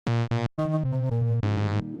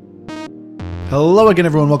Hello again,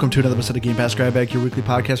 everyone. Welcome to another episode of Game Pass Grab Bag, your weekly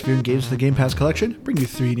podcast reviewing games of the Game Pass collection. Bring you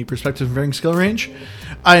three unique perspectives and varying skill range.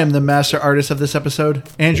 I am the master artist of this episode,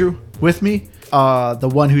 Andrew. With me, the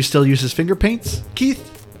one who still uses finger paints,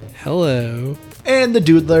 Keith. Hello. And the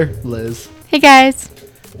doodler, Liz. Hey guys.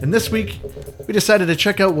 And this week, we decided to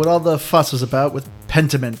check out what all the fuss was about with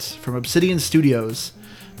Pentiment from Obsidian Studios.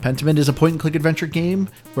 Pentiment is a point-and-click adventure game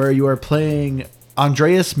where you are playing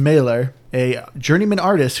Andreas Mahler, a journeyman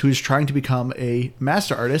artist who's trying to become a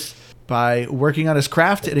master artist by working on his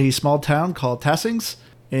craft in a small town called Tassings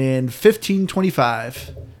in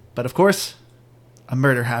 1525. But of course, a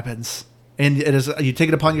murder happens. And it is you take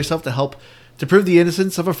it upon yourself to help to prove the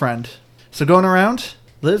innocence of a friend. So going around,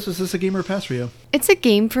 Liz, was this a game or a pass for you? It's a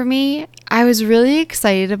game for me. I was really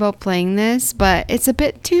excited about playing this, but it's a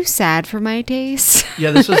bit too sad for my taste.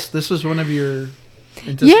 Yeah, this was one of your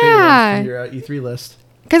anticipated ones from your E3 list.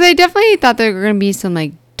 Because I definitely thought there were going to be some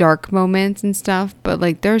like dark moments and stuff, but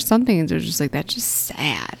like there are some things that are just like, that's just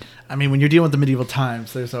sad. I mean, when you're dealing with the medieval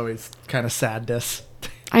times, there's always kind of sadness.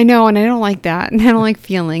 I know, and I don't like that. And I don't like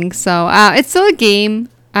feelings. So it's still a game.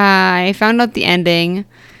 I found out the ending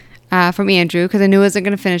from Andrew because I knew I wasn't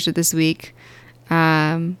going to finish it this week.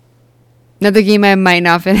 Another game I might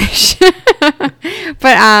not finish.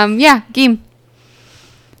 But yeah, game.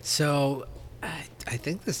 So I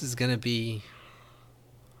think this is going to be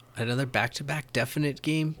another back-to-back definite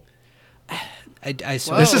game.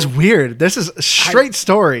 This is weird. This is a straight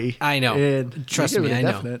story. I know. And Trust me, I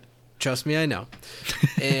know. Definite. Trust me, I know.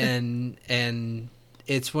 and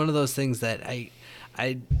it's one of those things that I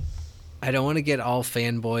don't want to get all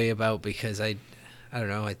fanboy about because I don't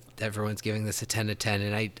know. Everyone's giving this a 10 to 10,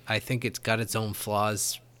 and I think it's got its own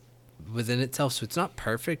flaws within itself. So it's not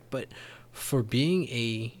perfect, but for being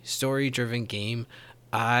a story-driven game,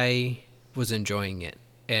 I was enjoying it.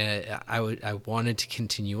 And I wanted to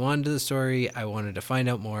continue on to the story. I wanted to find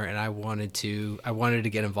out more, and I wanted to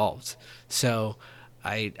get involved. So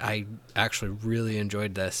I actually really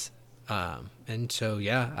enjoyed this. And so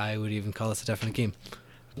yeah, I would even call this a definite game.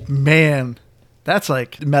 Man, that's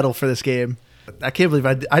like metal for this game. I can't believe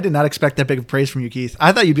I did not expect that big of praise from you, Keith.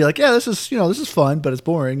 I thought you'd be like, yeah, this is fun, but it's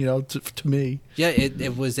boring, to me. Yeah,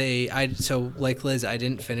 it was so like Liz, I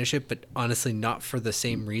didn't finish it, but honestly, not for the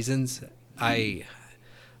same reasons.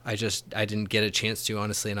 I didn't get a chance to,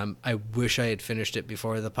 honestly, and I wish I had finished it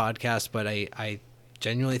before the podcast, but I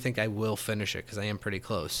genuinely think I will finish it because I am pretty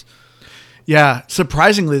close. Yeah,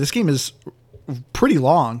 surprisingly, this game is pretty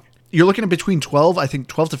long. You're looking at between 12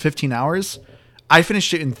 to 15 hours. I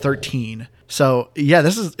finished it in 13. So yeah,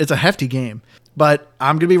 it's a hefty game, but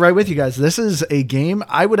I'm going to be right with you guys. This is a game.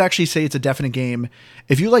 I would actually say it's a definite game.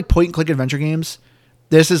 If you like point and click adventure games,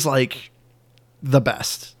 this is like the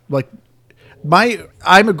best. Like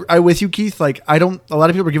I'm with you, Keith. Like a lot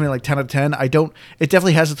of people are giving it like 10 out of 10. It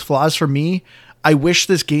definitely has its flaws for me. I wish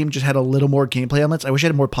this game just had a little more gameplay elements. I wish it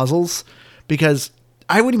had more puzzles because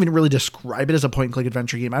I wouldn't even really describe it as a point and click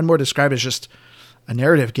adventure game. I'd more describe it as just a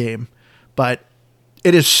narrative game, but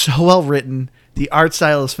it is so well written. The art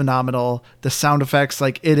style is phenomenal. The sound effects,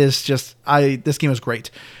 like it is just, this game is great.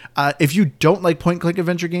 If you don't like point and click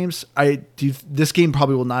adventure games, this game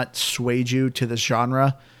probably will not sway you to this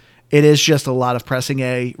genre. It is just a lot of pressing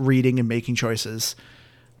A, reading, and making choices.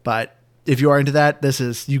 But if you are into that,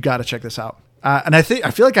 you got to check this out. And I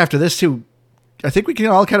feel like after this too, I think we can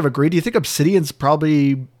all kind of agree. Do you think Obsidian's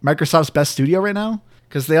probably Microsoft's best studio right now?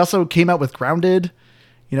 Because they also came out with Grounded.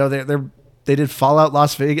 They did Fallout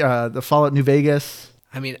Las Vegas, the Fallout New Vegas.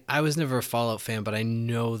 I mean, I was never a Fallout fan, but I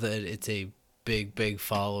know that it's a big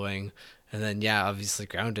following. And then yeah, obviously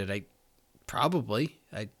Grounded. I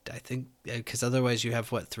think because otherwise you have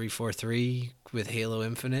 343 with Halo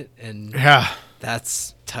Infinite, and yeah,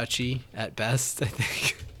 that's touchy at best, I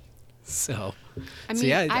think. So I mean,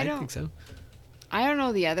 yeah, I think so. I don't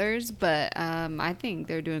know the others, but I think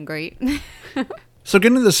they're doing great. So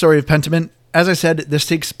getting into the story of Pentiment, as I said, this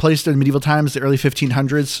takes place in medieval times, the early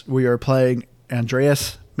 1500s. We are playing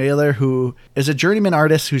Andreas Mahler, who is a journeyman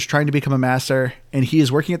artist who's trying to become a master, and he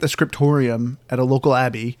is working at the scriptorium at a local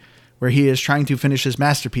abbey where he is trying to finish his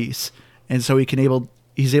masterpiece. And so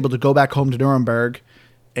he's able to go back home to Nuremberg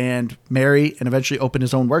and marry and eventually open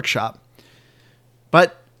his own workshop.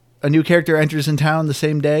 But a new character enters in town the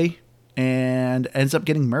same day and ends up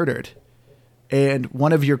getting murdered. And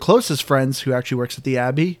one of your closest friends who actually works at the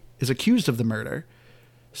abbey is accused of the murder.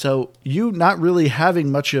 So you not really having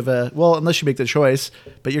much of unless you make the choice,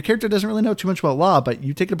 but your character doesn't really know too much about law, but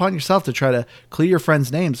you take it upon yourself to try to clear your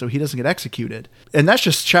friend's name so he doesn't get executed. And that's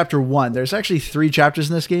just chapter 1. There's actually 3 chapters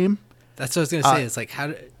in this game. That's what I was going to say. It's like,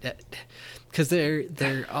 because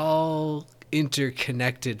they're all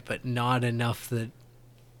interconnected, but not enough that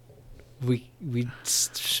we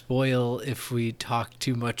spoil if we talk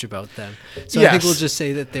too much about them. So I think Yes. we'll just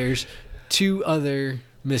say that there's 2 other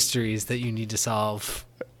mysteries that you need to solve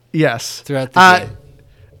Yes. throughout the game.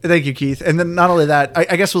 Thank you, Keith. And then not only that,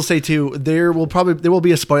 I guess we'll say too, there will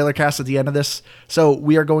be a spoiler cast at the end of this. So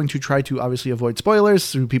we are going to try to obviously avoid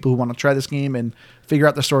spoilers through people who want to try this game and figure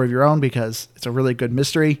out the story of your own, because it's a really good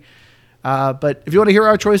mystery. But if you want to hear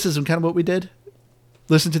our choices and kind of what we did,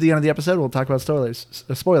 listen to the end of the episode. We'll talk about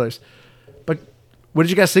spoilers. But what did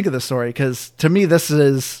you guys think of this story? Because to me,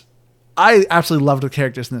 I absolutely loved the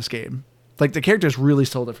characters in this game. Like, the characters really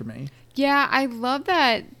sold it for me. Yeah, I love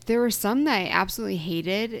that there were some that I absolutely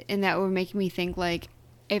hated and that were making me think, like,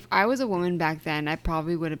 if I was a woman back then, I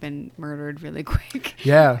probably would have been murdered really quick.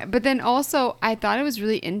 Yeah. But then also, I thought it was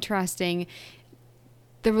really interesting,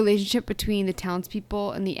 the relationship between the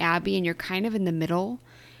townspeople and the Abbey, and you're kind of in the middle.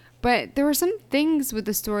 But there were some things with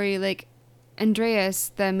the story, like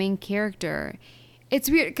Andreas, the main character. It's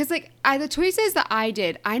weird because, like, the choices that I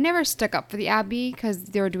did, I never stuck up for the Abbey because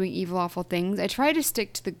they were doing evil, awful things. I tried to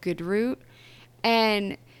stick to the good route.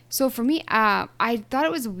 And so for me, I thought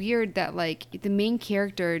it was weird that, like, the main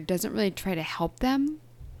character doesn't really try to help them.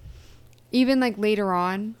 Even, like, later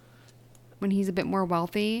on when he's a bit more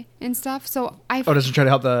wealthy and stuff. So Doesn't try to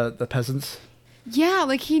help the peasants? yeah,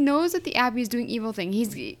 like, he knows that the Abbey is doing evil things.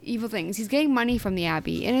 He's getting money from the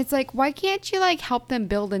Abbey. And it's like, why can't you, like, help them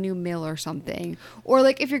build a new mill or something? Or,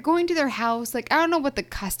 like, if you're going to their house, like, I don't know what the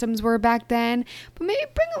customs were back then, but maybe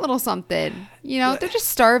bring a little something. You know, they're just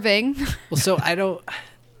starving. Well, so I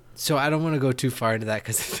don't want to go too far into that,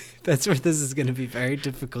 because that's where this is going to be very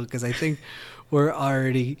difficult, because I think we're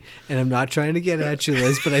already, and I'm not trying to get at you,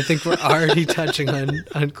 Liz, but I think we're already touching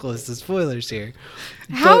on close to spoilers here.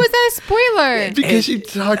 How is that a spoiler? Because you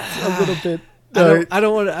talked a little bit. I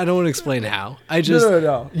don't want to explain how. I just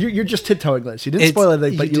No. You're just tiptoeing, Liz. You didn't spoil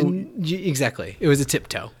anything, but exactly. It was a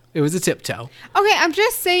tiptoe. Okay, I'm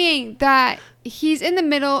just saying that he's in the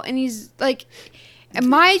middle and he's like,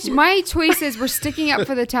 my choices were sticking up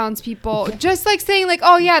for the townspeople, just like saying, like,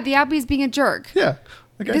 oh yeah, the Abbey's being a jerk. Yeah.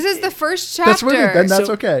 Okay. This is the first chapter. That's weird. Then that's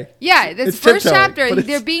okay. Yeah, this It's first tiptoeing, chapter, but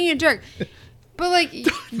they're being a jerk. But, like,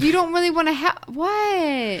 you don't really want to have...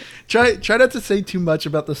 What? Try not to say too much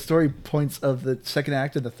about the story points of the second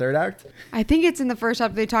act and the third act. I think it's in the first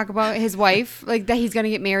chapter they talk about his wife, like, that he's going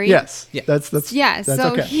to get married. Yes. Yeah. That's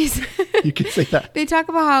So okay. he's... You can say that. They talk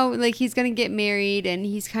about how, like, he's going to get married and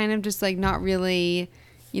he's kind of just, like, not really,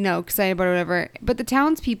 you know, excited about it or whatever. But the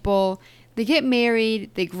townspeople, they get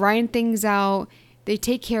married, they grind things out, they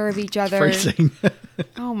take care of each other. Phrasing.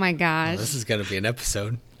 Oh, my gosh. this is going to be an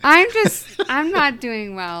episode. I'm not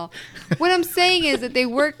doing well. What I'm saying is that they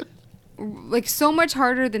work like so much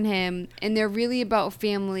harder than him, and they're really about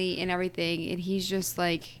family and everything, and he's just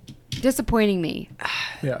like disappointing me.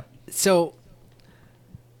 Yeah. So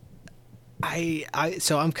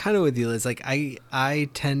I'm kind of with you, Liz. Like, I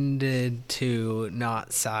tended to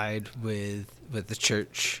not side with the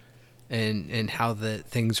church and how the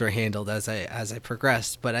things were handled as I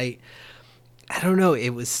progressed, but I don't know, it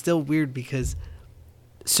was still weird because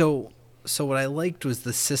so what I liked was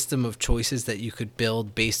the system of choices that you could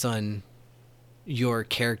build based on your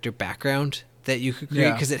character background that you could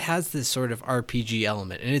create, because it has this sort of RPG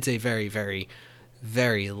element, and it's a very, very,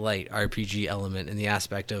 very light RPG element in the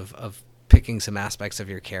aspect of picking some aspects of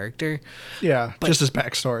your character. Yeah. Just his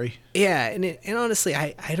backstory. Yeah, and honestly,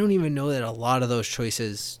 I don't even know that a lot of those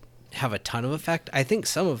choices have a ton of effect. I think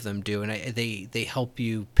some of them do, and they help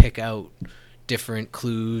you pick out different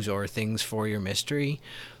clues or things for your mystery.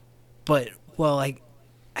 But, well, I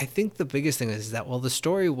think the biggest thing is that, well, the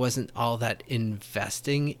story wasn't all that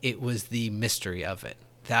investing. It was the mystery of it.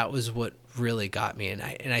 That was what really got me. And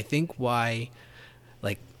I think why,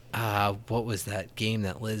 like, what was that game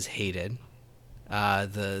that Liz hated?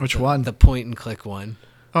 Which one? The point and click one.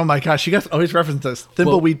 Oh my gosh, you guys always reference this.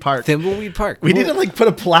 Thimbleweed Park. Thimbleweed Park. We need to like put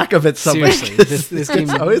a plaque of it somewhere. Seriously, this game.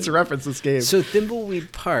 I always reference this game. So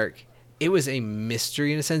Thimbleweed Park, it was a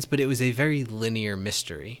mystery in a sense, but it was a very linear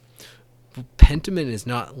mystery. Pentiment is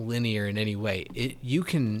not linear in any way.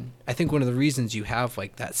 I think one of the reasons you have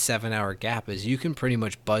like that 7-hour gap is you can pretty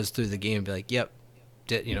much buzz through the game and be like, yep,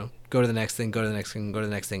 go to the next thing, go to the next thing, go to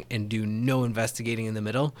the next thing, and do no investigating in the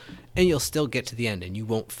middle, and you'll still get to the end and you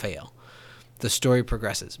won't fail. The story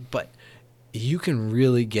progresses, but you can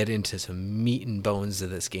really get into some meat and bones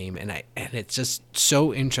of this game, and it's just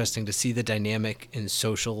so interesting to see the dynamic and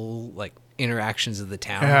social like interactions of the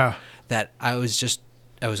town that I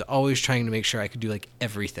was always trying to make sure I could do like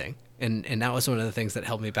everything, and that was one of the things that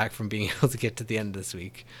held me back from being able to get to the end of this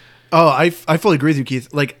week. Oh, I fully agree with you,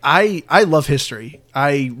 Keith. Like I love history.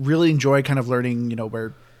 I really enjoy kind of learning,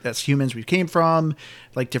 where as humans we came from,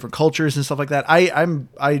 like different cultures and stuff like that.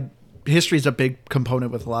 I history is a big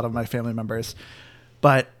component with a lot of my family members,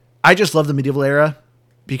 but I just love the medieval era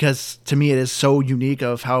because to me it is so unique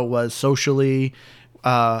of how it was socially,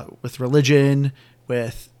 with religion,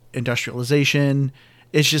 with industrialization.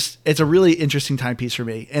 It's a really interesting timepiece for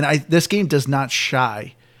me, and this game does not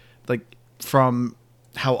shy, like from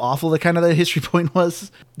how awful the history point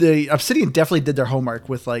was. The Obsidian definitely did their homework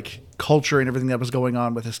with like culture and everything that was going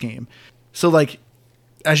on with this game. So like,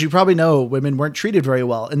 as you probably know, women weren't treated very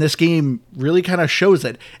well, and this game really kind of shows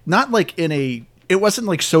it. Not like it wasn't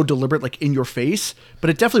like so deliberate, like in your face, but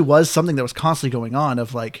it definitely was something that was constantly going on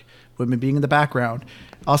of like women being in the background.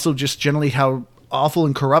 Also just generally how awful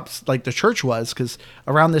and corrupt like the church was, because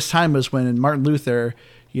around this time was when Martin Luther,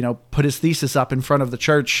 put his thesis up in front of the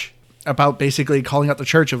church about basically calling out the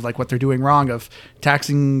church of like what they're doing wrong, of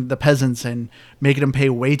taxing the peasants and making them pay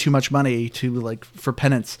way too much money for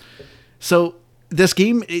penance. So this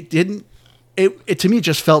game, it to me, it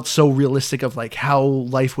just felt so realistic of like how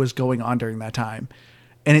life was going on during that time.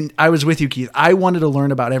 And I was with you, Keith. I wanted to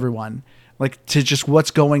learn about everyone, like to just what's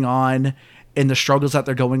going on and the struggles that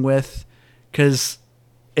they're going with. Cause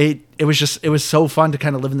it was so fun to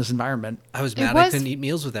kind of live in this environment. I was mad I couldn't eat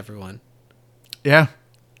meals with everyone. Yeah.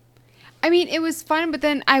 I mean, it was fun, but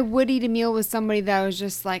then I would eat a meal with somebody that was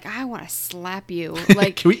just like, I want to slap you.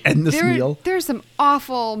 Like, can we end this meal? There's some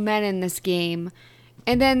awful men in this game.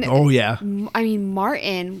 And then, oh yeah, I mean,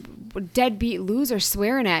 Martin, deadbeat loser,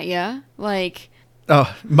 swearing at you. Like,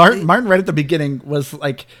 oh, Martin right at the beginning was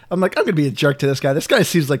like, I'm going to be a jerk to this guy. This guy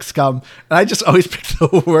seems like scum. And I just always picked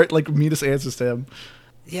the word, like meanest answers to him.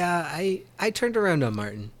 Yeah, I turned around on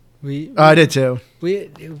Martin. I did too.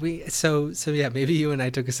 So yeah, maybe you and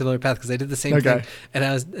I took a similar path because I did the same thing, and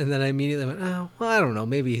then I immediately went, oh well, I don't know,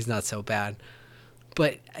 maybe he's not so bad,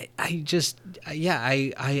 but I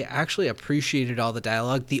actually appreciated all the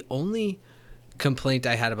dialogue. The only complaint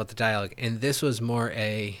I had about the dialogue, and this was more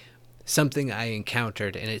something I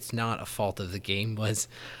encountered, and it's not a fault of the game, was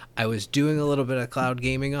I was doing a little bit of cloud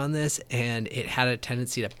gaming on this, and it had a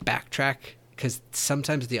tendency to backtrack because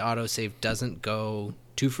sometimes the autosave doesn't go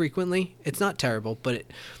too frequently. It's not terrible, but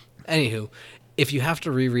anywho, if you have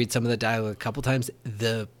to reread some of the dialogue a couple times,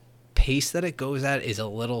 the pace that it goes at is a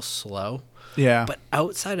little slow. Yeah. But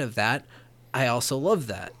outside of that, I also love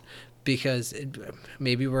that because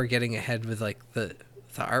maybe we're getting ahead with like the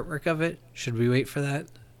artwork of it. Should we wait for that?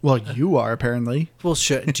 Well, you are apparently. Well,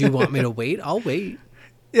 do you want me to wait? I'll wait.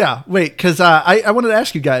 Yeah, wait, because I wanted to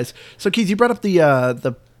ask you guys. So Keith, you brought up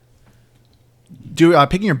the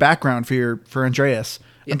picking your background for Andreas.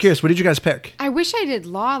 Yes. I'm curious, what did you guys pick? I wish I did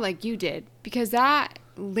law like you did, because that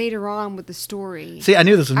later on with the story. See, I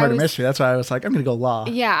knew this was murder mystery. That's why I was like, I'm going to go law.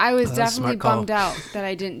 Yeah, I was definitely bummed out that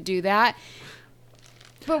I didn't do that.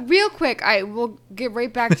 But real quick, I will get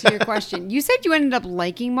right back to your question. You said you ended up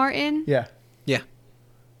liking Martin? Yeah. Yeah.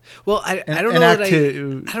 Well, I don't know that I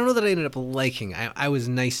don't know that I ended up liking. I was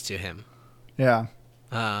nice to him. Yeah.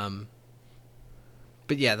 But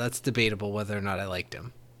yeah, that's debatable whether or not I liked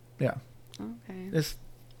him. Yeah. Okay.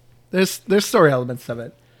 There's story elements of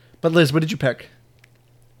it. But Liz, what did you pick?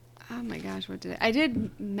 Oh my gosh, what did I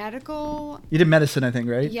did medical. You did medicine, I think,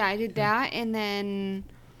 right? Yeah, I did that, and then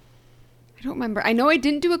I don't remember. I know I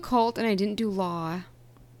didn't do occult and I didn't do law.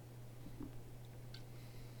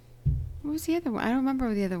 What was the other one? I don't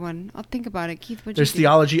remember the other one. I'll think about it. Keith, There's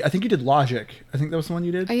theology. I think you did logic. I think that was the one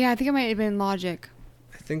you did. Oh yeah, I think it might have been logic.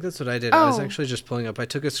 I think that's what I did. I was actually just pulling up. I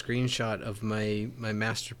took a screenshot of my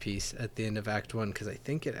masterpiece at the end of Act 1 because I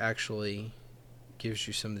think it actually gives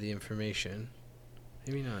you some of the information.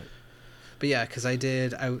 Maybe not. But yeah, because I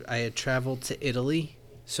had traveled to Italy.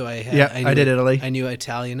 So I did Italy. I knew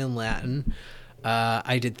Italian and Latin.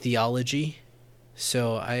 I did theology.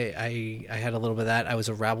 So I had a little bit of that. I was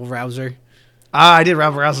a rabble-rouser. I did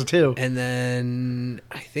rabble-rouser too. And then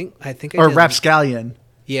I think I or did rapscallion.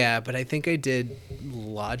 Yeah, but I think I did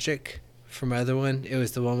logic for my other one. It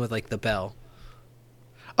was the one with like the bell.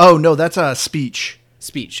 Oh no, that's a speech.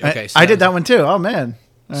 Speech. Okay, I did that one too. Oh man.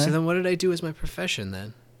 So then, what did I do as my profession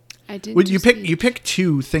then? I did. Well, you pick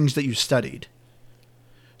two things that you studied.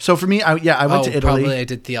 So for me, I went to Italy. Probably I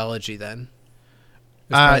did theology then.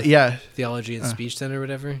 Yeah. Theology and speech then or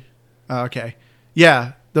whatever. Okay.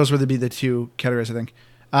 Yeah, those would be the two categories, I think.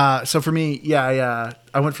 So for me, yeah,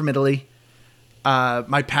 I went from Italy.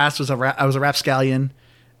 My past was I was a rapscallion.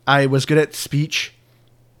 I was good at speech,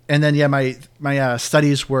 and then my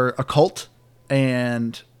studies were occult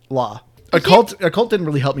and law. Occult didn't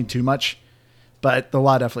really help me too much. but the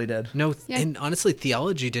law definitely did. No, Yeah. and honestly,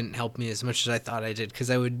 theology didn't help me as much as I thought I did, because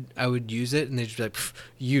I would use it and they'd just be like,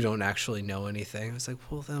 "You don't actually know anything." I was like,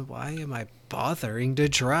 "Well, then why am I bothering to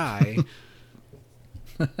try?"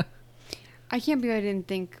 I can't believe I didn't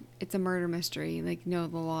think it's a murder mystery. Like, know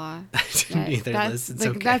the law. I didn't either, Liz. It's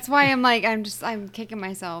like, okay. that's why I'm kicking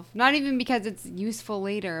myself. Not even because it's useful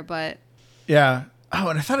later, but Yeah. Oh,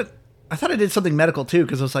 and I thought I did something medical too,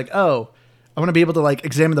 because I was like, oh, I want to be able to like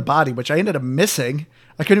examine the body, which I ended up missing.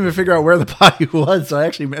 I couldn't even figure out where the body was, so I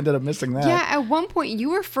actually ended up missing that. yeah, at one point you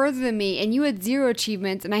were further than me and you had 0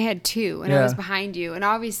 achievements and I had 2 and I Yeah. was behind you, and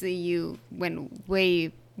obviously you went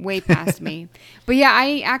way past me. But yeah,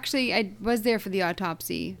 I was there for the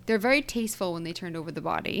autopsy. They're very tasteful when they turned over the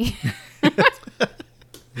body.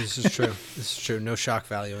 This is true. This is true. No shock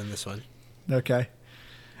value in this one. Okay.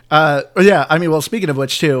 Yeah, I mean, well, speaking of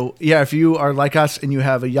which, too, yeah, if you are like us and you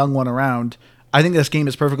have a young one around, I think this game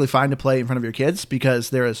is perfectly fine to play in front of your kids because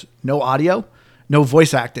there is no audio, no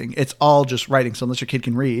voice acting. It's all just writing. So unless your kid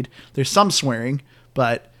can read, there's some swearing,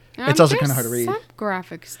 but it's also kind of hard to read. Some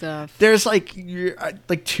graphic stuff. There's like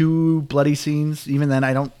 2 bloody scenes. Even then,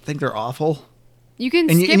 I don't think they're awful. You can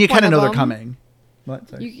And skip you kind one of know they're them. coming. What?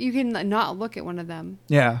 Sorry. You can not look at one of them.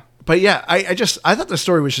 Yeah. But yeah, I thought the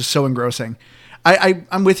story was just so engrossing.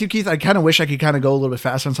 I'm with you, Keith. I kind of wish I could kind of go a little bit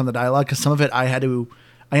faster on some of the dialogue, because some of it I ended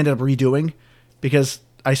up redoing because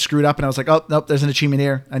I screwed up and I was like, oh, nope, there's an achievement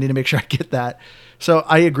here. I need to make sure I get that. So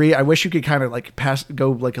I agree. I wish you could kind of like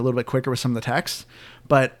go like a little bit quicker with some of the text,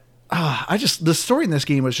 but the story in this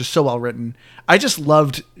game was just so well written. I just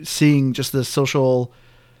loved seeing just the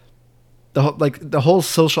whole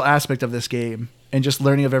social aspect of this game, and just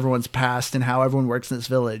learning of everyone's past and how everyone works in this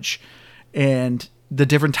village and the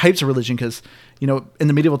different types of religion. Because, you know, in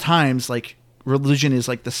the medieval times, like religion is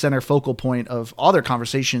like the center focal point of all their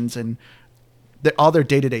conversations and all their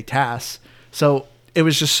day-to-day tasks. So it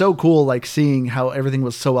was just so cool, like seeing how everything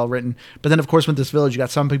was so well written. But then of course with this village, you got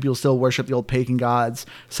some people who still worship the old pagan gods,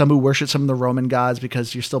 some who worship some of the Roman gods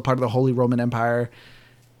because you're still part of the Holy Roman Empire.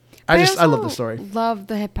 I love the story. Love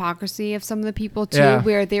the hypocrisy of some of the people too, Yeah.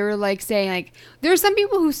 where they were like saying like there are some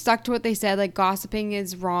people who stuck to what they said, like gossiping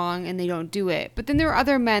is wrong and they don't do it. But then there are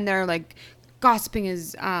other men that are like gossiping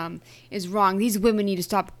is wrong. These women need to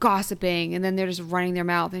stop gossiping, and then they're just running their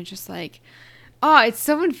mouth, and it's just like, oh, it's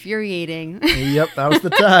so infuriating. Yep, that was the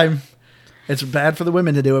time. It's bad for the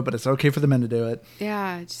women to do it, but it's okay for the men to do it.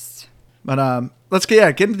 Yeah, just But let's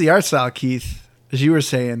get into the art style, Keith. As you were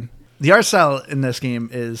saying, the art style in this game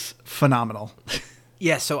is phenomenal.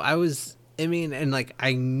 Yeah, so I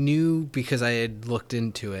knew because I had looked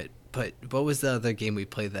into it, but what was the other game we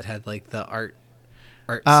played that had like the art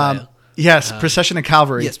style? Yes, Procession of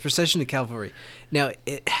Calvary. Yes, Procession of Cavalry. Now,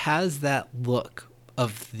 it has that look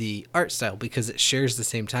of the art style because it shares the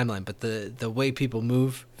same timeline, but the way people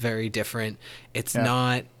move, very different. It's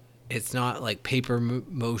not like paper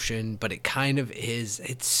motion, but it kind of is.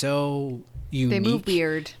 It's so unique. they move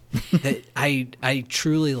weird. That I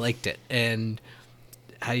truly liked it, and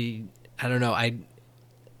I don't know,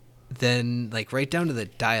 then like right down to the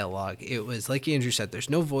dialogue, it was like Andrew said, there's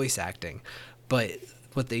no voice acting, but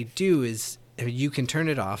what they do is you can turn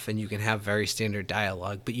it off and you can have very standard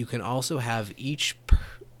dialogue, but you can also have each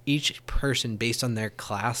person based on their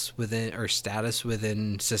class within or status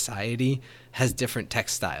within society has different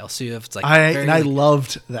text style. So you have like I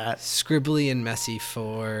loved that. scribbly and messy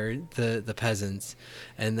for the peasants,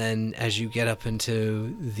 and then as you get up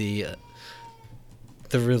into the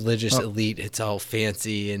religious elite, it's all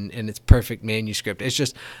fancy and it's perfect manuscript. It's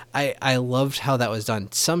just I loved how that was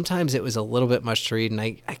done. Sometimes it was a little bit much to read, and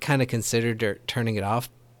I kind of considered turning it off,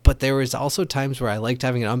 but there was also times where I liked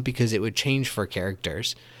having it on because it would change for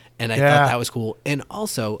characters, and I thought that was cool. And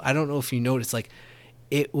also, I don't know if you noticed, like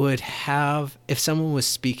it would have, if someone was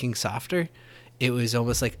speaking softer, it was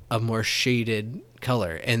almost like a more shaded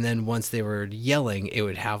color, and then once they were yelling, it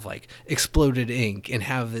would have like exploded ink and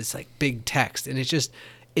have this like big text, and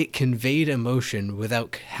it conveyed emotion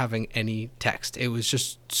without having any text. It was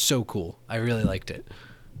just so cool. I really liked it.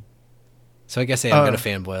 So I guess I am gonna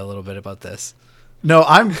fanboy a little bit about this. No,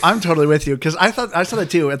 I'm totally with you, because I saw that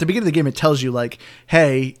too. At the beginning of the game, it tells you like,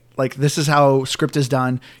 hey, like this is how script is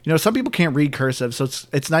done. You know, some people can't read cursive, so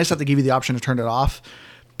it's nice that they give you the option to turn it off.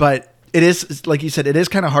 But it is, like you said, it is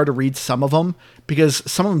kind of hard to read some of them because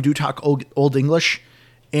some of them do talk old English,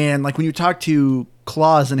 and like when you talk to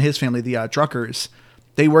Claus and his family, the Druckers,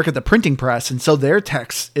 they work at the printing press, and so their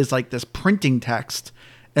text is like this printing text,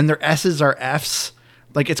 and their S's are F's.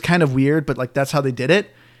 Like it's kind of weird, but like that's how they did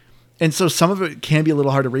it. And so some of it can be a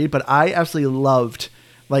little hard to read, but I absolutely loved,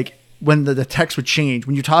 like, when the text would change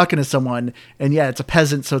when you're talking to someone, and yeah, it's a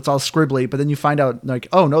peasant, so it's all scribbly, but then you find out like,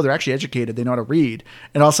 oh no, they're actually educated, they know how to read,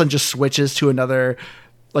 and all of a sudden just switches to another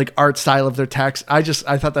like art style of their text. I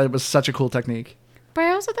thought that was such a cool technique. But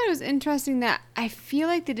I also thought it was interesting that I feel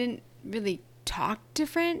like they didn't really talk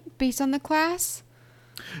different based on the class.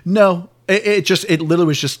 No, it literally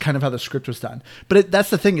was just kind of how the script was done. But that's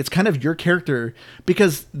the thing. It's kind of your character,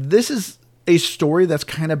 because this is a story that's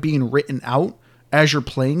kind of being written out as you're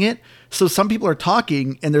playing it. So some people are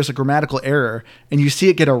talking and there's a grammatical error and you see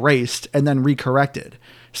it get erased and then recorrected.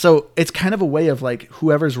 So it's kind of a way of like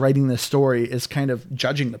whoever's writing this story is kind of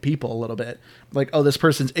judging the people a little bit. Like, oh, this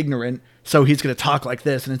person's ignorant, so he's going to talk like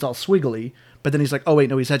this and it's all swiggly. But then he's like, oh, wait,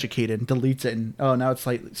 no, he's educated, and deletes it. And oh, now it's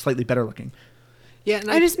slightly better looking. Yeah,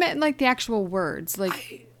 and I just meant like the actual words.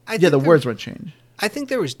 Like, the words would change. I think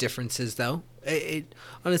there was differences though. It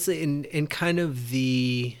honestly in kind of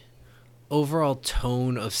the overall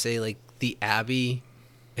tone of, say, like the Abbey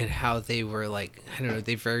and how they were like, I don't know,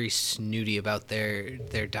 they're very snooty about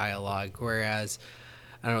their dialogue, whereas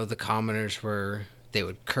I don't know, the commoners they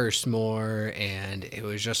would curse more, and it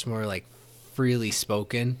was just more like freely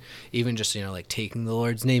spoken, even just, you know, like taking the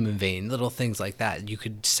Lord's name in vain, little things like that. You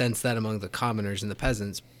could sense that among the commoners and the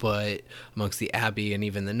peasants, but amongst the Abbey and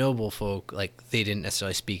even the noble folk, like they didn't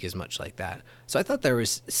necessarily speak as much like that. So I thought there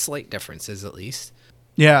was slight differences, at least.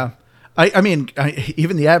 Yeah. I mean,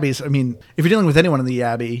 even the Abbeys, I mean, if you're dealing with anyone in the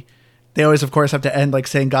Abbey, they always, of course, have to end like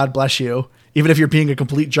saying, God bless you. Even if you're being a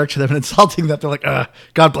complete jerk to them and insulting them, they're like,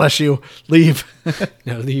 God bless you, leave.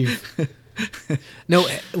 No, leave. No,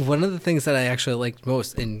 one of the things that I actually liked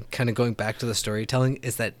most in kind of going back to the storytelling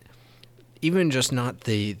is that even just not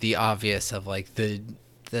the obvious of like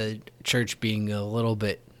the church being a little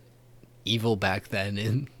bit evil back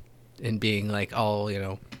then and being like all, you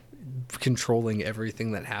know, controlling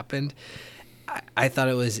everything that happened. I thought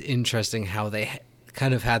it was interesting how they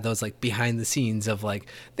kind of had those like behind the scenes of like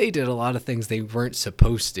they did a lot of things they weren't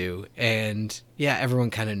supposed to, and yeah, everyone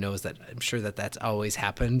kind of knows that. I'm sure that's always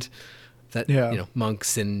happened, that you know,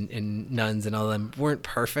 monks and nuns and all of them weren't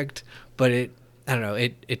perfect, but I don't know,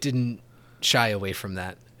 it didn't shy away from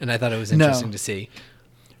that, and I thought it was interesting to see.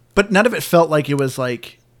 But none of it felt like it was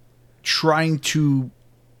like trying to,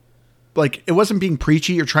 like, it wasn't being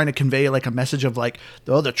preachy or trying to convey like a message of like,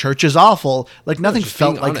 oh, the church is awful. Like nothing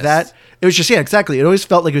felt like honest. that. It was just, yeah, exactly. It always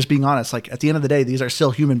felt like it was being honest. Like at the end of the day, these are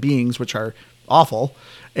still human beings, which are awful,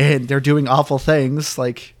 and they're doing awful things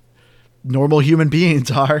like normal human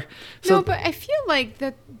beings are. So, no, but I feel like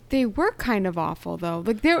that they were kind of awful though.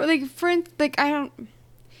 Like they're like,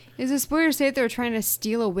 is it spoiler to say that they were trying to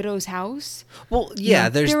steal a widow's house? Well, yeah,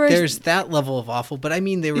 there's that level of awful, but I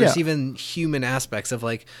mean there was even human aspects of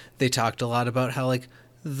like they talked a lot about how like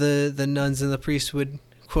the nuns and the priests would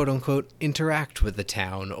quote unquote interact with the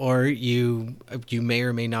town, or you may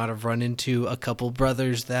or may not have run into a couple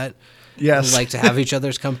brothers that like to have each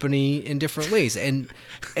other's company in different ways, and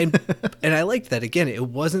I liked that. Again, it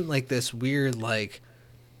wasn't like this weird like.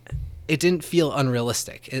 It didn't feel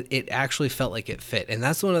unrealistic. It actually felt like it fit. And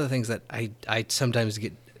that's one of the things that I sometimes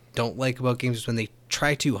don't like about games, when they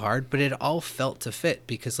try too hard, but it all felt to fit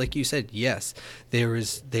because like you said, yes,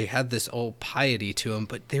 they had this old piety to them,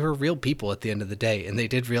 but they were real people at the end of the day, and they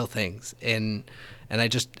did real things. And I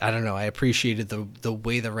don't know, I appreciated the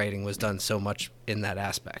way the writing was done so much in that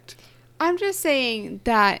aspect. I'm just saying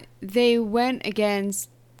that they went against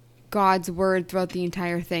God's word throughout the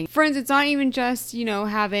entire thing. For instance, it's not even just, you know,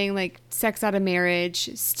 having like sex out of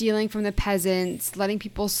marriage, stealing from the peasants, letting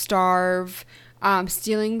people starve,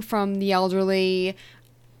 stealing from the elderly.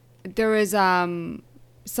 There was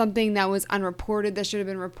something that was unreported that should have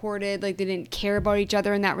been reported. Like they didn't care about each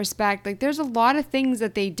other in that respect. Like there's a lot of things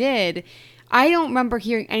that they did. I don't remember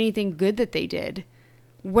hearing anything good that they did.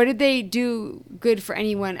 What did they do good for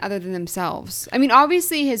anyone other than themselves? I mean,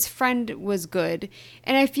 obviously his friend was good,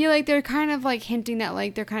 and I feel like they're kind of like hinting that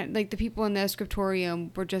like they're kind of like the people in the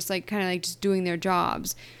scriptorium were just like kind of like just doing their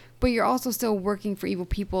jobs, but you're also still working for evil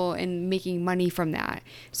people and making money from that.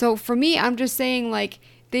 So for me, I'm just saying like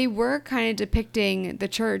they were kind of depicting the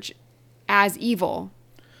church as evil.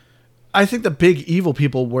 I think the big evil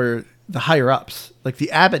people were the higher ups. Like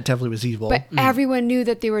the abbot definitely was evil. But everyone knew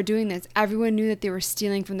that they were doing this. Everyone knew that they were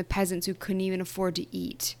stealing from the peasants who couldn't even afford to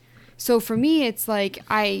eat. So for me, it's like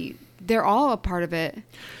they're all a part of it.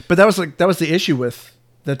 But that was the issue with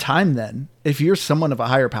the time then. If you're someone of a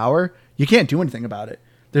higher power, you can't do anything about it.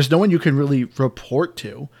 There's no one you can really report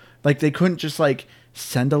to. Like they couldn't just like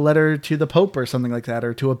send a letter to the Pope or something like that,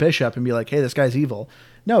 or to a bishop and be like, hey, this guy's evil.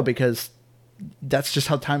 No, because that's just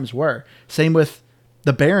how times were. Same with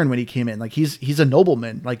the Baron when he came in. Like he's a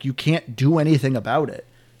nobleman. Like you can't do anything about it.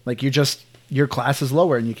 Like your class is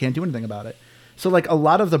lower and you can't do anything about it. So like a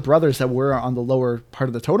lot of the brothers that were on the lower part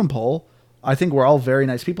of the totem pole, I think were all very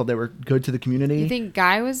nice people. They were good to the community. You think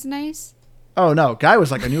Guy was nice? Oh no, Guy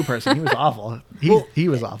was like a new person. He was awful. He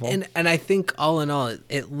was awful. And I think all in all,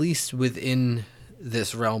 at least within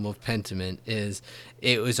this realm of Pentiment,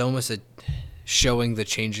 it was almost showing the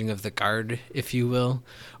changing of the guard, if you will,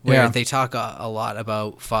 where they talk a lot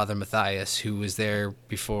about Father Matthias, who was there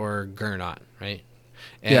before Gernot, right?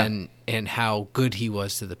 And how good he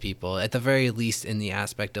was to the people, at the very least in the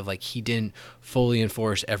aspect of like he didn't fully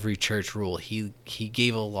enforce every church rule. He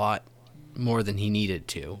gave a lot more than he needed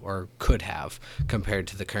to or could have compared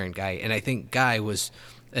to the current Guy. And I think Guy was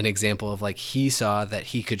an example of like he saw that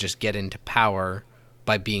he could just get into power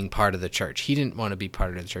by being part of the church. He didn't want to be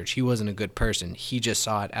part of the church. He wasn't a good person. He just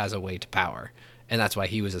saw it as a way to power. And that's why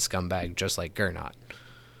he was a scumbag, just like Gernot.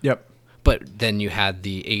 Yep. But then you had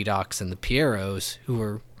the Adocs and the Pieros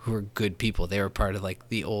who were good people. They were part of like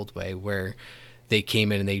the old way where they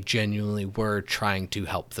came in and they genuinely were trying to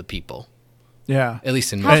help the people. Yeah. At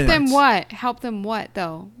least in Help them what? Help them what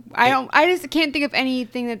though? I just can't think of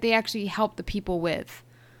anything that they actually help the people with.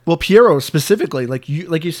 Well, Piero specifically, like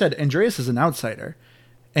you said, Andreas is an outsider,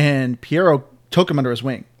 and Piero took him under his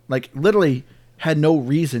wing. Like literally had no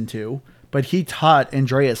reason to, but he taught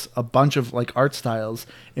Andreas a bunch of like art styles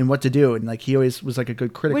and what to do, and like he always was like a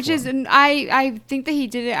good critic. Which is, I think that he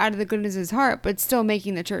did it out of the goodness of his heart, but still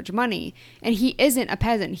making the church money. And he isn't a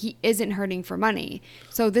peasant; he isn't hurting for money.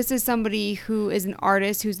 So this is somebody who is an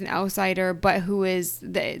artist, who's an outsider, but who is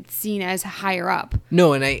seen as higher up.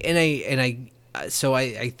 No, and I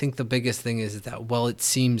think the biggest thing is that while it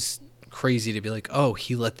seems crazy to be like, oh,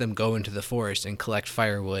 he let them go into the forest and collect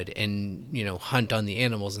firewood and hunt on the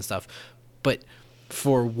animals and stuff. But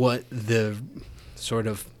for what the sort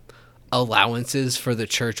of allowances for the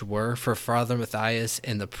church were for Father Matthias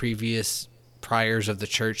and the previous priors of the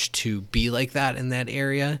church to be like that in that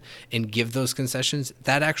area and give those concessions,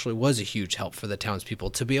 that actually was a huge help for the townspeople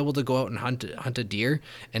to be able to go out and hunt a deer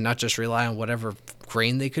and not just rely on whatever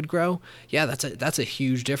grain they could grow. Yeah, that's a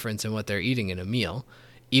huge difference in what they're eating in a meal.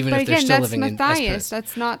 Even if they're still living in Matthias,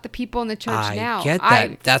 that's not the people in the church now. I get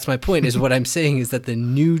that. That's my point. Is what I'm saying is that the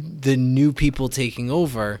new people taking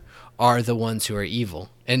over are the ones who are evil,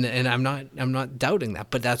 and I'm not doubting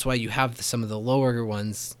that. But that's why you have some of the lower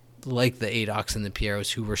ones like the Adocs and the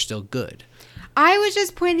Pieros who were still good. I was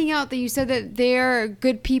just pointing out that you said that they're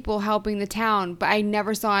good people helping the town, but I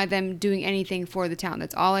never saw them doing anything for the town.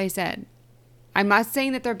 That's all I said. I'm not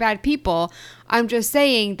saying that they're bad people. I'm just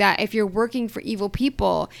saying that if you're working for evil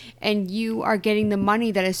people and you are getting the money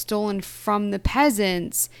that is stolen from the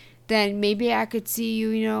peasants, then maybe I could see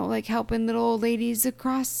you, like helping little old ladies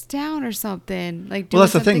across town or something. Like, doing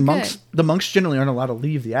that's the thing. good. The monks generally aren't allowed to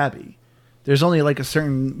leave the abbey. There's only like a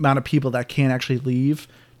certain amount of people that can actually leave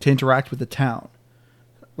to interact with the town.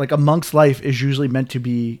 Like a monk's life is usually meant to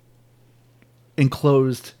be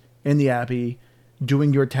enclosed in the abbey,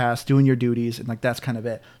 doing your tasks, doing your duties, and like that's kind of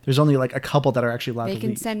it. There's only like a couple that are actually allowed to leave. They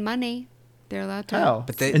can send money. They're allowed to. How?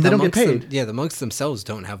 But they don't get paid. The monks themselves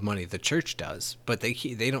don't have money. The church does, but they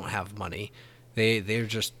don't have money. They're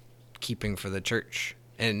just keeping for the church,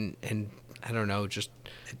 and I don't know. Just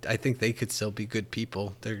I think they could still be good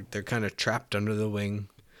people. They're kind of trapped under the wing.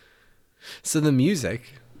 So the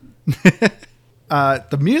music.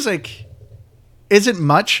 The music isn't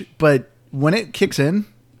much, but when it kicks in,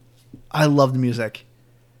 I love the music.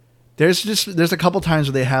 There's a couple times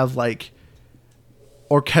where they have like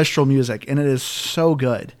orchestral music, and it is so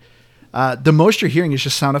good. The most you're hearing is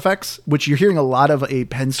just sound effects, which you're hearing a lot of a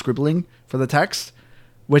pen scribbling for the text,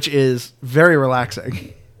 which is very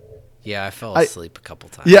relaxing. Yeah, I fell asleep a couple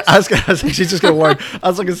times. Yeah, I was actually just going to warn. I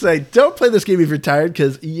was going to say, don't play this game if you're tired,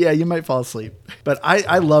 because you might fall asleep. But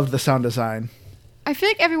I love the sound design. I feel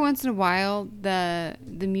like every once in a while the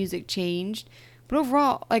music changed. But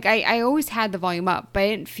overall, like I always had the volume up, but I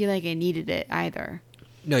didn't feel like I needed it either.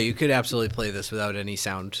 No, you could absolutely play this without any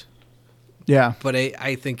sound. Yeah. But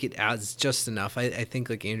I think it adds just enough. I think,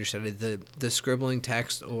 like Andrew said, the scribbling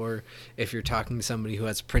text, or if you're talking to somebody who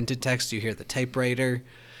has printed text, you hear the typewriter.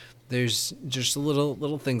 There's just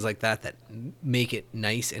little things like that make it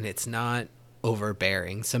nice, and it's not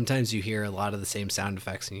overbearing. Sometimes you hear a lot of the same sound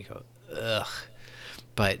effects, and you go, ugh.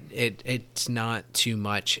 But it's not too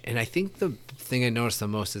much. And I think the thing I noticed the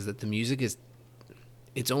most is that the music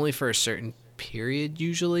it's only for a certain period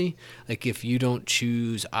usually. Like if you don't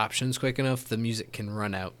choose options quick enough, the music can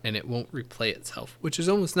run out and it won't replay itself, which is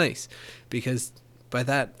almost nice because by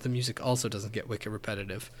that the music also doesn't get wicked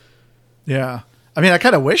repetitive. Yeah. I mean, I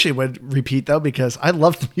kind of wish it would repeat though, because I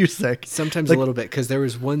love the music. Sometimes Like, a little bit, because there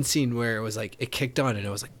was one scene where it was like it kicked on and it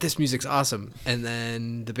was like, this music's awesome, and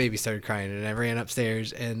then the baby started crying and I ran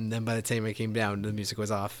upstairs, and then by the time I came down the music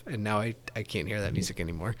was off, and now I can't hear that music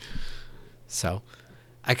anymore. So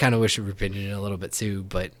I kind of wish it repeated it a little bit too,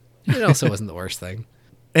 but it also wasn't the worst thing.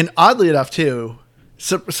 And oddly enough too,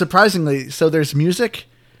 surprisingly, so there's music.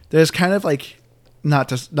 There's kind of like,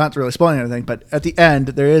 not really spoiling anything, but at the end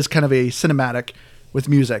there is kind of a cinematic with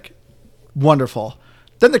music. Wonderful.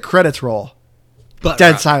 Then the credits roll. But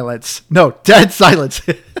Dead silence. No, dead silence.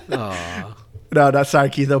 Aw. No, not sorry,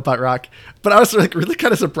 Keith, no butt rock. But I was like really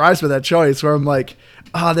kind of surprised by that choice, where I'm like,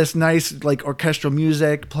 oh, this nice like orchestral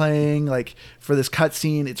music playing like for this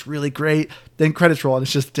cutscene. It's really great. Then credits roll and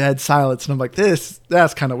it's just dead silence, and I'm like,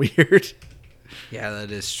 that's kind of weird. Yeah,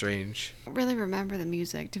 that is strange. I don't really remember the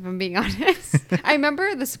music, if I'm being honest. I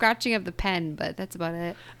remember the scratching of the pen, but that's about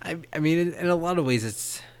it. I mean, in a lot of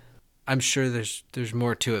ways, I'm sure there's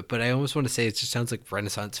more to it, but I almost want to say it just sounds like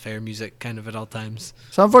Renaissance Fair music kind of at all times.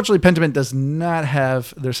 So unfortunately, Pentiment does not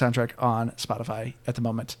have their soundtrack on Spotify at the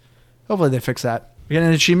moment. Hopefully they fix that. We got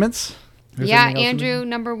any achievements? There's Yeah, anything else Andrew,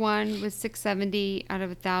 number 1 with 670 out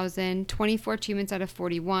of 1,000, 24 achievements out of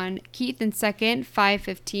 41. Keith in second,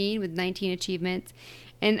 515 with 19 achievements.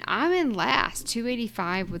 And I'm in last,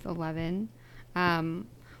 285 with 11,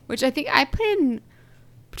 which I think I put in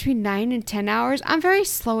between 9 and 10 hours. I'm very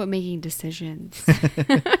slow at making decisions.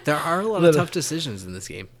 There are a lot of tough decisions in this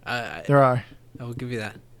game. There are. I will give you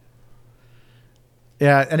that.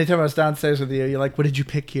 Yeah, anytime I was downstairs with you, you're like, what did you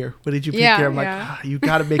pick here? What did you pick Yeah, here? I'm like, yeah. you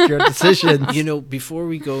got to make your decisions. You know, before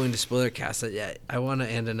we go into spoiler cast, I want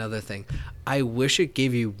to add another thing. I wish it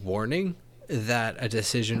gave you warning that a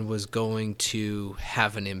decision was going to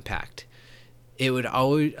have an impact. It would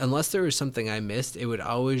always, unless there was something I missed, it would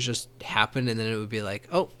always just happen, and then it would be like,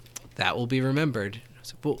 oh, that will be remembered. I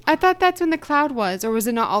was like, well, I thought that's when the cloud was, or was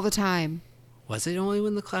it not all the time? was it only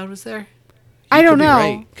when the cloud was there? I don't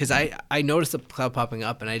know. Because I noticed the cloud popping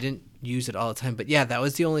up, and I didn't use it all the time. But yeah, that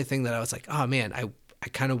was the only thing that I was like, oh man, I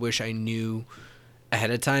kind of wish I knew ahead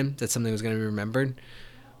of time that something was going to be remembered.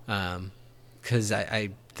 Because I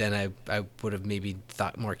would have maybe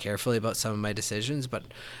thought more carefully about some of my decisions. But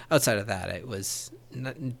outside of that, it was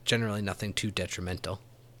generally nothing too detrimental.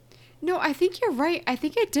 No, I think you're right. I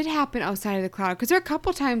think it did happen outside of the cloud, because there are a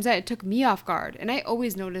couple times that it took me off guard, and I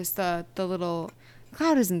always noticed the little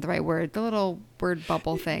cloud isn't the right word, the little word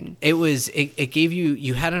bubble thing. It gave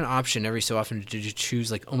you had an option every so often to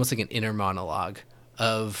choose like almost like an inner monologue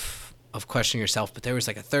of questioning yourself, but there was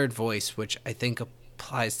like a third voice, which I think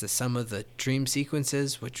applies to some of the dream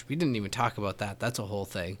sequences, which we didn't even talk about that. That's a whole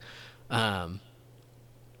thing.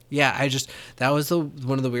 Yeah, that was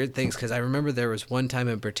one of the weird things, because I remember there was one time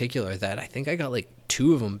in particular that I think I got like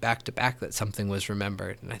 2 of them back to back that something was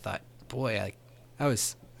remembered, and I thought, boy, that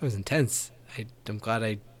was intense. I'm glad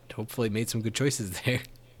I hopefully made some good choices there.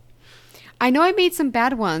 I know I made some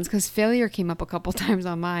bad ones, because failure came up a couple times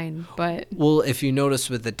on mine, but Well, if you notice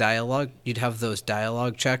with the dialogue, you'd have those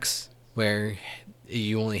dialogue checks where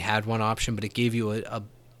you only had one option, but it gave you a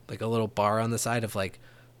little bar on the side of like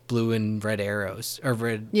blue and red arrows or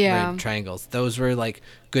red triangles. Those were like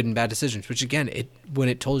good and bad decisions, which again, when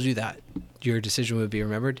it told you that your decision would be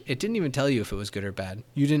remembered, it didn't even tell you if it was good or bad.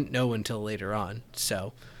 You didn't know until later on.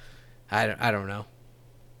 So I don't know.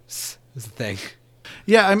 It's the thing.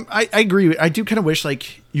 Yeah, I agree. I do kind of wish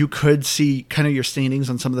like you could see kind of your standings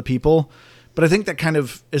on some of the people, but I think that kind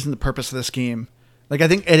of isn't the purpose of this game. Like, I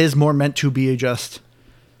think it is more meant to be just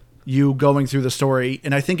you going through the story,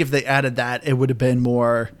 and I think if they added that, it would have been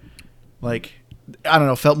more like, I don't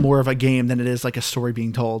know, felt more of a game than it is like a story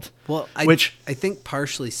being told. Well, I think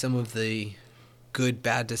partially some of the good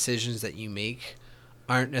bad decisions that you make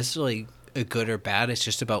aren't necessarily a good or bad. It's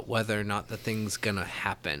just about whether or not the thing's gonna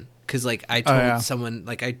happen. Because like I told someone,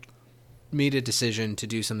 like I made a decision to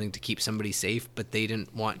do something to keep somebody safe, but they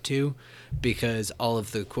didn't want to, because all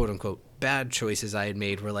of the quote unquote bad choices I had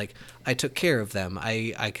made were like, I took care of them,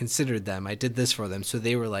 I considered them, I did this for them, so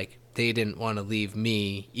they were like, they didn't want to leave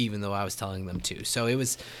me even though I was telling them to. So it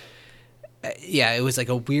was like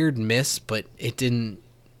a weird miss, but it didn't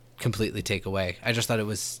completely take away. I just thought it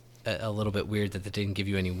was a little bit weird that they didn't give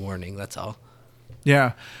you any warning, that's all.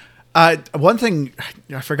 Yeah. One thing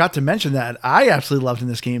I forgot to mention that I absolutely loved in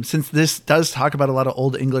this game, since this does talk about a lot of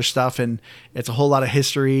old English stuff and it's a whole lot of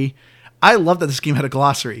history, I love that this game had a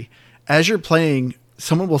glossary. As you're playing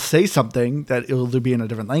someone will say something that it'll either be in a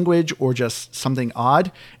different language or just something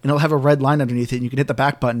odd, and it'll have a red line underneath it, and you can hit the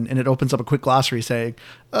back button, and it opens up a quick glossary saying,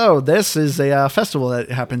 oh, this is a festival that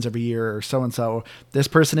happens every year, or so-and-so. This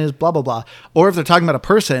person is blah, blah, blah. Or if they're talking about a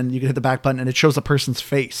person, you can hit the back button, and it shows the person's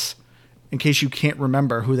face in case you can't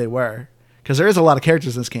remember who they were. Because there is a lot of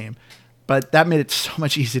characters in this game, but that made it so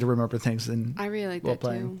much easier to remember things than I really like while that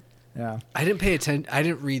playing. too. Yeah. I didn't pay attention. I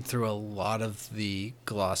didn't read through a lot of the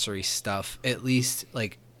glossary stuff. At least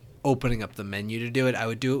like opening up the menu to do it. I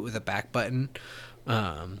would do it with a back button,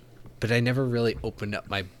 but I never really opened up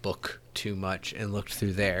my book too much and looked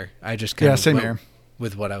through there. I just kind of same went here.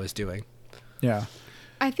 with what I was doing. Yeah.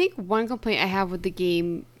 I think one complaint I have with the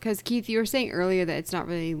game, because Keith, you were saying earlier that it's not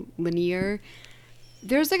really linear.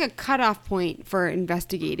 There's like a cutoff point for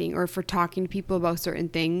investigating or for talking to people about certain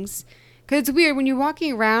things. Because it's weird when you're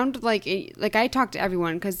walking around, like I talk to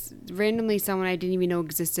everyone because randomly someone I didn't even know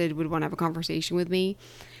existed would want to have a conversation with me.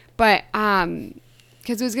 But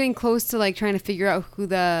because it was getting close to like trying to figure out who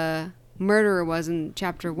the murderer was in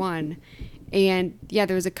chapter 1. And yeah,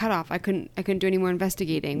 there was a cutoff. I couldn't do any more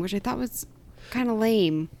investigating, which I thought was kind of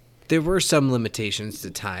lame. There were some limitations to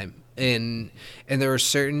time, and there were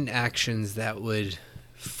certain actions that would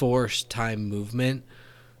force time movement.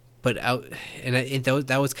 But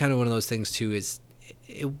that was kind of one of those things too. Is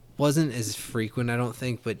it wasn't as frequent, I don't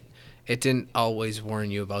think, but it didn't always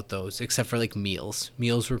warn you about those, except for like meals.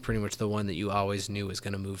 Meals were pretty much the one that you always knew was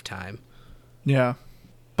going to move time. Yeah.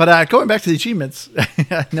 But going back to the achievements,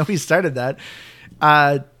 I know we started that.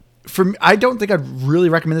 For me, I don't think I'd really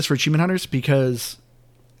recommend this for achievement hunters because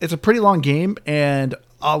it's a pretty long game and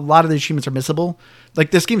a lot of the achievements are missable.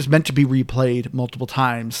 Like this game is meant to be replayed multiple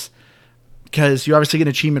times because you obviously get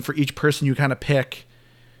an achievement for each person you kind of pick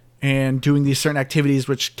and doing these certain activities,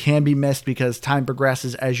 which can be missed because time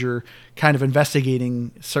progresses as you're kind of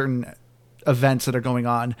investigating certain events that are going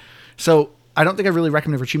on. So I don't think I really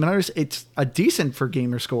recommend it for achievement hunters. It's a decent for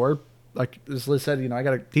gamer score. Like as Liz said, I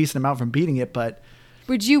got a decent amount from beating it, but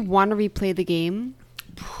Would you want to replay the game?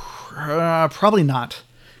 probably not.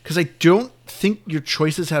 Because I don't think your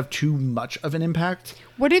choices have too much of an impact.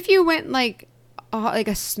 What if you went like a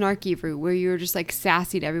snarky route where you were just like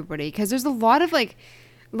sassy to everybody? Because there's a lot of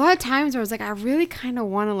times where I was like, I really kind of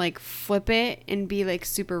want to like flip it and be like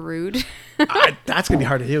super rude. That's going to be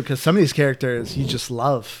hard to do because some of these characters you just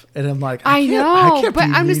love. And I'm like, I know, can't but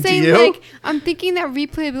be I'm just mean to saying, you. like, I'm thinking that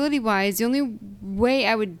replayability wise, the only way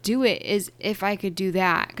I would do it is if I could do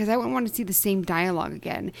that, because I wouldn't want to see the same dialogue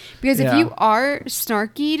again. Because if Yeah. you are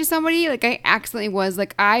snarky to somebody, like I accidentally was,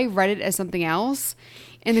 like I read it as something else,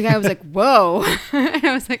 and the guy was like, "Whoa," and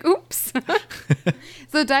I was like, "Oops."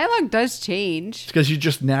 So the dialogue does change. Because you're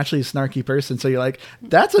just naturally a snarky person. So you're like,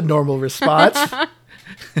 that's a normal response.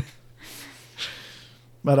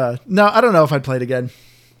 But no, I don't know if I'd play it again.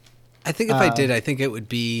 I think if I did, I think it would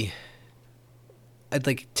be, I'd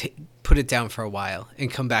like put it down for a while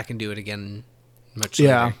and come back and do it again much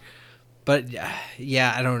later. Yeah. But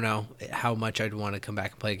yeah, I don't know how much I'd want to come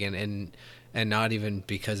back and play again, and not even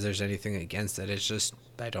because there's anything against it. It's just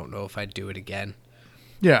I don't know if I'd do it again.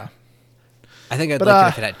 Yeah. I think I'd But, like it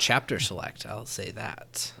if it had chapter select. I'll say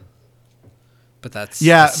that. But that's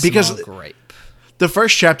a because small gripe. the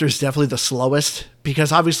first chapter is definitely the slowest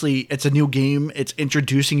because obviously it's a new game. It's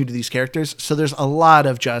introducing you to these characters. So there's a lot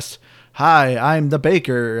of just, hi, I'm the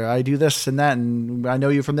baker. I do this and that, and I know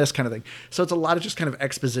you from this kind of thing. So it's a lot of just kind of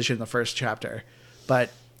exposition in the first chapter.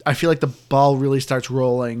 But I feel like the ball really starts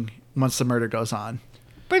rolling once the murder goes on.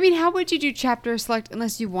 But I mean, how would you do chapter select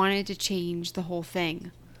unless you wanted to change the whole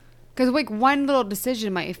thing? Because like one little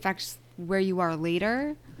decision might affect where you are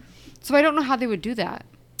later. So I don't know how they would do that.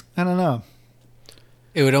 I don't know.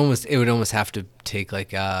 It would almost have to take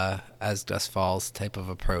like As Dusk Falls type of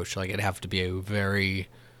approach. Like it'd have to be a very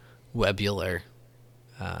webular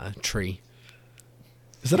tree.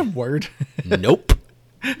 Is that a word? Nope.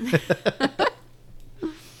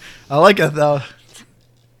 I like it though.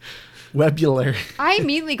 Webular. I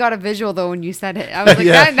immediately got a visual though when you said it. I was like,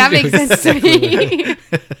 Yeah, that makes it was sense to me.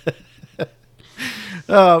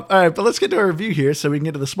 All right, but let's get to our review here so we can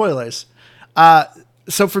get to the spoilers.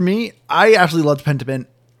 So for me, I absolutely loved Pentiment.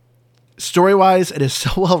 Story-wise, it is so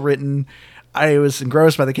well written. I was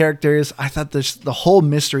engrossed by the characters. I thought the whole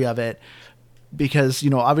mystery of it, because,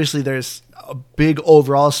 obviously there's a big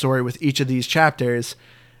overall story with each of these chapters.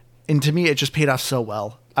 And to me, it just paid off so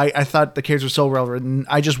well. I thought the characters were so well written.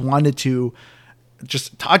 I just wanted to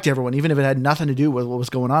just talk to everyone, even if it had nothing to do with what was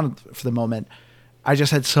going on for the moment. I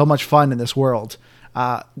just had so much fun in this world.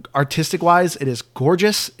 Artistic wise, it is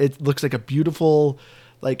gorgeous. It looks like a beautiful,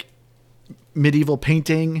 like medieval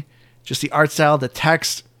painting. Just the art style, the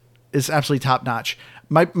text, is absolutely top notch.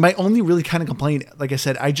 My only really kind of complaint, like I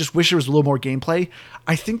said, I just wish there was a little more gameplay.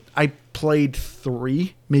 I think I played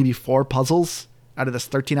 3, maybe 4 puzzles out of this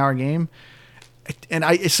 13-hour game, and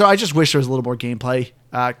I just wish there was a little more gameplay,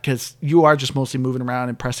 because you are just mostly moving around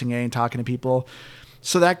and pressing A and talking to people,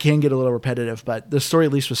 so that can get a little repetitive. But the story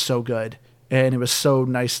at least was so good, and it was so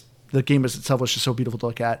nice. The game itself was just so beautiful to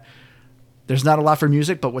look at. There's not a lot for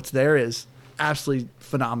music, but what's there is absolutely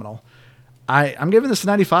phenomenal. I'm giving this a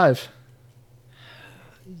 95.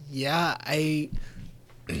 Yeah, I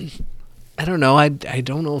don't know. I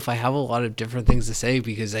don't know if I have a lot of different things to say,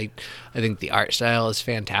 because I think the art style is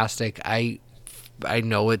fantastic. I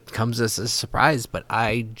know it comes as a surprise, but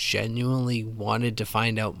I genuinely wanted to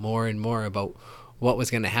find out more and more about what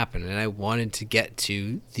was going to happen, and I wanted to get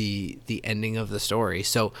to the ending of the story.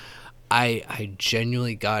 So I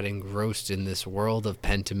genuinely got engrossed in this world of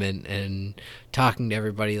Pentiment and talking to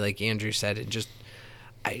everybody, like Andrew said, and just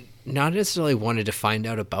I not necessarily wanted to find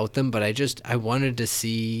out about them, but I wanted to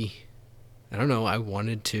see. I don't know. I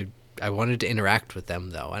wanted to interact with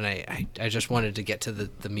them, though, and I just wanted to get to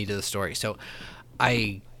the meat of the story. So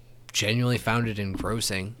I genuinely found it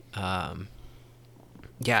engrossing.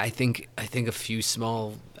 Yeah, I think a few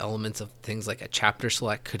small elements of things like a chapter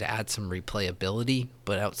select could add some replayability,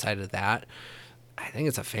 but outside of that, I think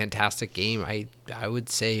it's a fantastic game. I would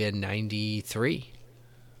say a 93.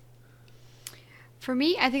 For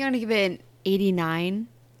me, I think I'm gonna give it an 89.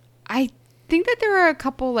 I think that there are a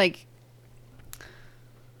couple like,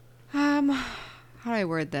 how do I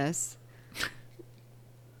word this?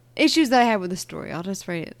 Issues that I had with the story. I'll just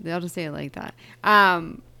say it like that.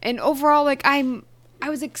 And overall, like I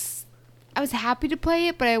was happy to play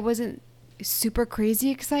it, but I wasn't super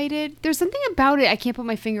crazy excited. There's something about it I can't put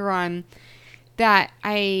my finger on that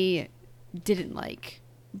I didn't like.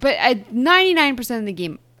 But 99% of the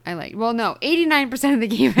game I liked. Well, no, 89% of the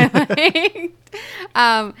game I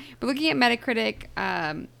liked. But looking at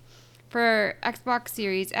Metacritic, for Xbox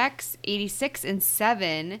Series X, 86 and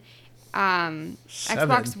 7.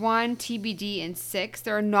 Xbox One, TBD, and 6.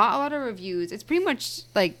 There are not a lot of reviews. It's pretty much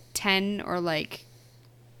like 10 or like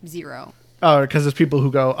 0. Oh, because there's people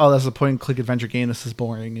who go, "Oh, that's a point-and-click adventure game. This is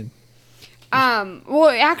boring." And well,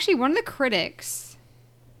 actually, one of the critics.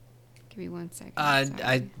 Give me 1 second.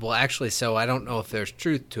 So I don't know if there's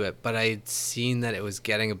truth to it, but I'd seen that it was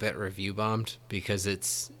getting a bit review bombed because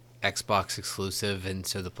it's Xbox exclusive, and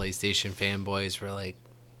so the PlayStation fanboys were like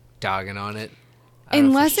dogging on it.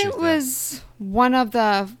 Unless it was one of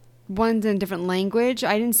the ones in a different language,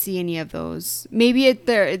 I didn't see any of those. Maybe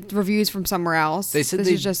it reviews from somewhere else. This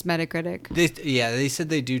is just Metacritic. They said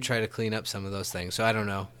they do try to clean up some of those things, so I don't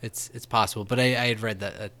know. It's possible, but I had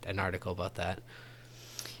read an article about that.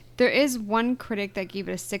 There is one critic that gave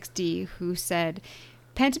it a 60 who said,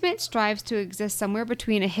 Pentiment strives to exist somewhere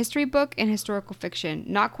between a history book and historical fiction,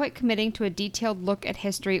 not quite committing to a detailed look at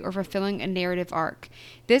history or fulfilling a narrative arc.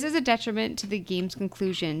 This is a detriment to the game's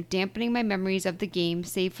conclusion, dampening my memories of the game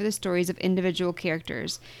save for the stories of individual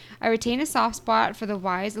characters. I retain a soft spot for the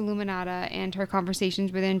wise Illuminata and her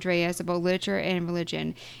conversations with Andreas about literature and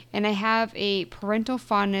religion, and I have a parental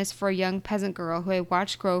fondness for a young peasant girl who I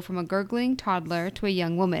watched grow from a gurgling toddler to a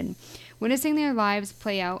young woman. Witnessing their lives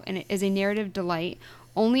play out is a narrative delight,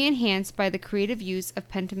 only enhanced by the creative use of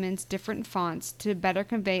Pentiment's different fonts to better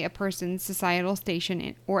convey a person's societal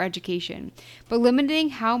station or education. But limiting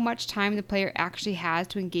how much time the player actually has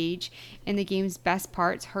to engage in the game's best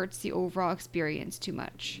parts hurts the overall experience too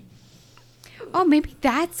much. Oh, maybe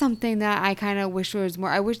that's something that I kind of wish was more.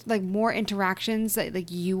 I wish like more interactions that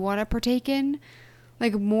like you want to partake in,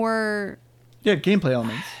 like more. Yeah, gameplay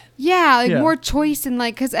elements. Yeah, more choice and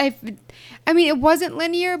like, cause I mean, it wasn't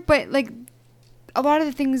linear, but like a lot of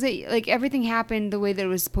the things that like everything happened the way that it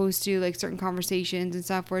was supposed to, like certain conversations and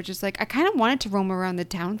stuff, where it's just like I kind of wanted to roam around the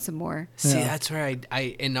town some more. See, that's where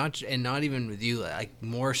I not even with you, like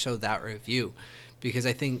more so that review, because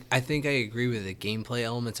I think I agree with the gameplay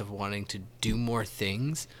elements of wanting to do more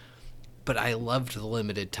things. But I loved the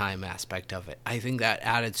limited time aspect of it. I think that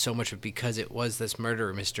added so much because it was this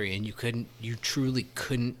murder mystery, and you truly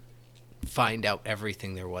couldn't find out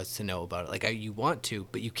everything there was to know about it. Like you want to,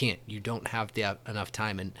 but you can't. You don't have enough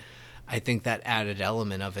time, and I think that added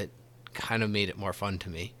element of it kind of made it more fun to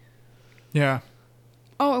me. Yeah.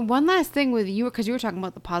 Oh, and one last thing with you, because you were talking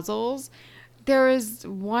about the puzzles. There was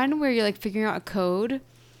one where you're like figuring out a code.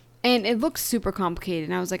 And it looks super complicated.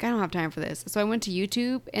 And I was like, I don't have time for this. So I went to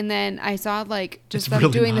YouTube. And then I saw like just them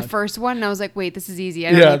really doing the first one. And I was like, wait, this is easy.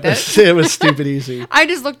 I don't need this. It was stupid easy. I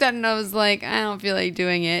just looked at it and I was like, I don't feel like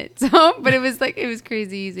doing it. So, but it was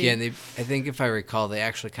crazy easy. Yeah, and I think if I recall, they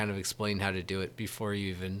actually kind of explained how to do it before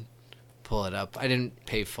you even pull it up. I didn't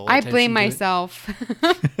pay full I attention blame to it. myself.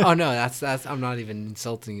 Oh no, that's I'm not even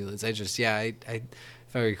insulting you, Liz. I just I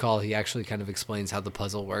if I recall, he actually kind of explains how the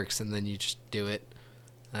puzzle works, and then you just do it.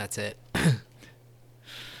 That's it.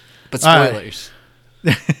 But spoilers.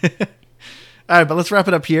 All right, but let's wrap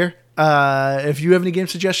it up here. If you have any game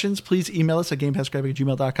suggestions, please email us at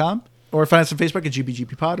gamepasscribe@gmail.com or find us on Facebook at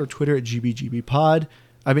GBGBpod or Twitter at GBGBpod.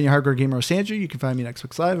 I've been your hardcore gamer, Sandra. You can find me on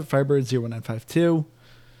Xbox Live at Firebird01952.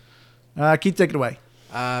 Keith, take it away.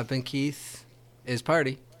 Ben Keith is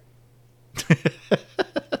party.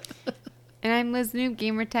 And I'm Liz Noob,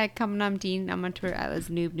 gamertag coming on Dean. I'm on Twitter at Liz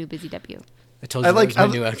Noob, NoobBusyW. I told you that was my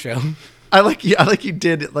new outro. I like you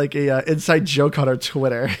did like a inside joke on our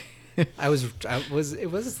Twitter.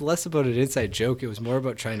 It was less about an inside joke. It was more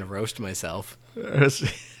about trying to roast myself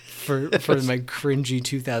for my cringy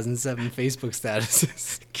 2007 Facebook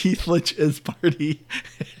statuses. Keith Lynch is party.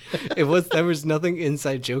 There was nothing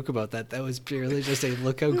inside joke about that. That was purely just a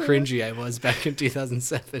look how cringy I was back in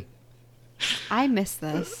 2007. I miss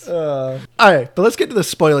this. All right, but let's get to the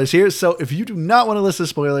spoilers here. So if you do not want to listen to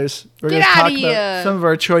spoilers, we're going to talk about some of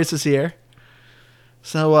our choices here.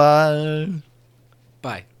 So,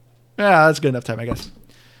 Bye. Yeah, that's good enough time, I guess.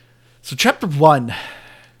 So chapter 1.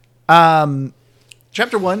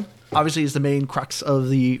 Chapter 1, obviously, is the main crux of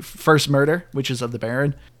the first murder, which is of the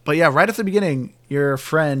Baron. But yeah, right at the beginning, your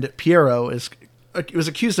friend Piero was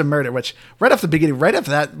accused of murder, which right off the beginning, right after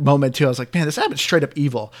that moment too, I was like, man, this happened straight up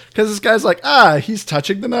evil. Because this guy's like, he's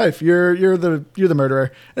touching the knife. You're the murderer.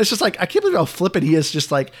 And it's just like, I can't believe how flippant he is.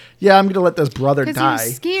 Just like, yeah, I'm going to let this brother die. Because he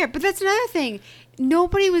was scared. But that's another thing.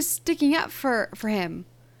 Nobody was sticking up for him.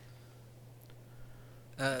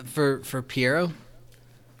 For Piero?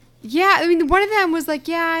 Yeah, I mean, one of them was like,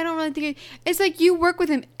 yeah, I don't really think it's like you work with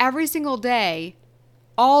him every single day,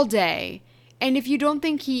 all day. And if you don't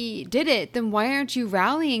think he did it, then why aren't you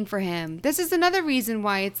rallying for him? This is another reason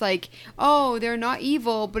why it's like, oh, they're not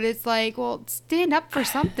evil, but it's like, well, stand up for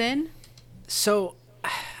something. So,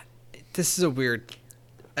 this is a weird...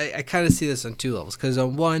 I kind of see this on two levels. Because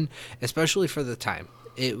on one, especially for the time,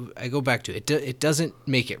 I go back to it. It doesn't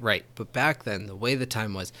make it right. But back then, the way the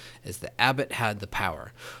time was, is the abbot had the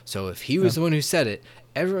power. So if he was the one who said it,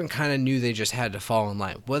 everyone kind of knew they just had to fall in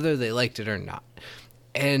line, whether they liked it or not.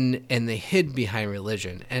 And they hid behind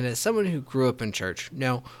religion. And as someone who grew up in church,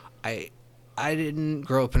 no, I didn't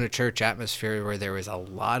grow up in a church atmosphere where there was a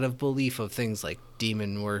lot of belief of things like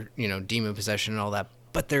demon possession and all that.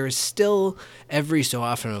 But there is still every so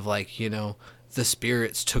often of like, the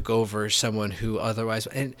spirits took over someone who otherwise,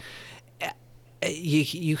 and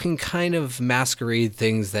you can kind of masquerade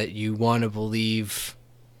things that you want to believe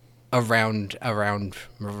around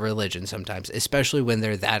religion sometimes, especially when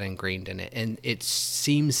they're that ingrained in it. And it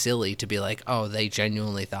seems silly to be like, oh, they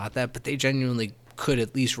genuinely thought that, but they genuinely could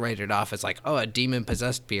at least write it off as like, oh, a demon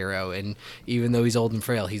possessed Piero, and even though he's old and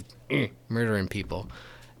frail, he's murdering people.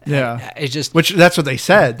 Yeah, it just, which that's what they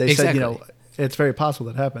said. They exactly. said, it's very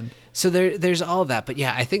possible that happened. So there's all that, but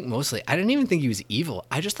yeah, I think mostly I didn't even think he was evil.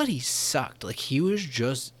 I just thought he sucked. Like he was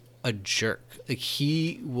just a jerk. Like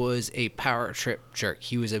he was a power trip jerk.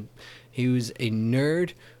 He was a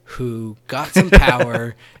nerd who got some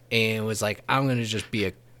power and was like, I'm gonna just be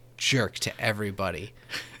a jerk to everybody.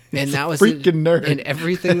 And that was freaking nerd. And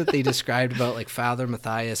everything that they described about like Father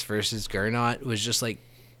Matthias versus Gernot was just like,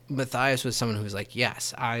 Matthias was someone who was like,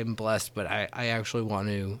 yes, I'm blessed, but I actually want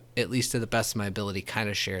to, at least to the best of my ability, kind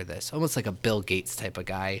of share this. Almost like a Bill Gates type of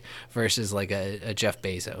guy versus like a Jeff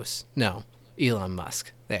Bezos. No, Elon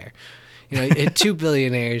Musk. There. Two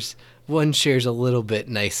billionaires. One shares a little bit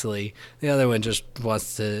nicely. The other one just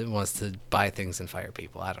wants to buy things and fire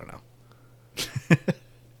people. I don't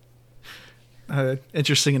know.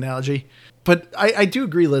 Interesting analogy. But I do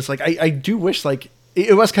agree, Liz. Like, I do wish, like,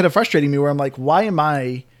 it was kind of frustrating me where I'm like, why am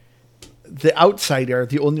I the outsider,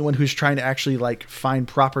 the only one who's trying to actually like find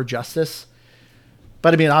proper justice?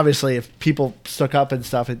 But I mean, obviously, if people stuck up and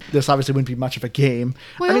stuff, this obviously wouldn't be much of a game.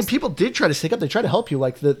 Well, I mean, people did try to stick up. They tried to help you.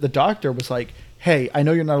 Like the doctor was like, hey, I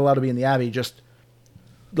know you're not allowed to be in the Abbey. Just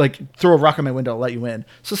like throw a rock on my window, I'll let you in.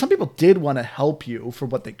 So some people did want to help you for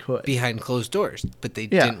what they could. Behind closed doors, but they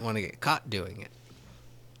didn't want to get caught doing it.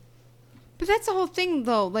 But that's the whole thing,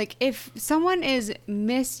 though. Like, if someone is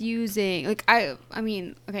misusing, like, I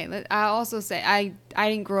mean, okay, I also say I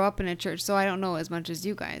didn't grow up in a church, so I don't know as much as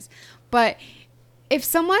you guys. But if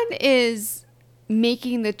someone is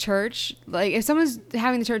making the church, like, if someone's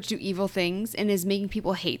having the church do evil things and is making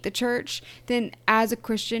people hate the church, then as a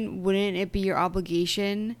Christian, wouldn't it be your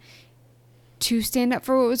obligation to stand up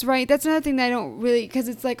for what was right. That's another thing that I don't really, because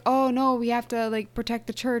it's like, oh no, we have to like protect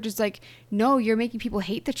the church. It's like, no, you're making people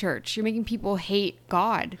hate the church. You're making people hate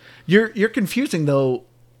God. You're confusing though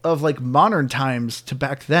of like modern times to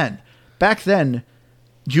back then. Back then,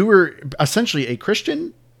 you were essentially a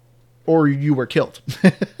Christian or you were killed.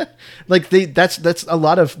 Like that's a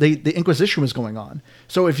lot of the Inquisition was going on.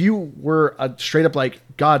 So if you were a straight up like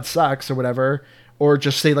God sucks or whatever, or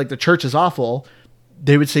just say like the church is awful,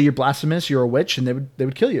 they would say you're blasphemous, you're a witch, and they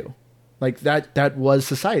would kill you. Like that was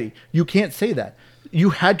society. You can't say that. You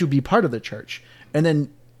had to be part of the church. And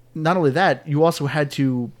then not only that, you also had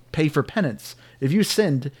to pay for penance. If you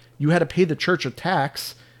sinned, you had to pay the church a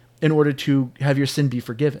tax in order to have your sin be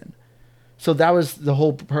forgiven. So that was the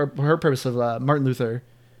whole her purpose of Martin Luther,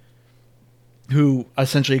 who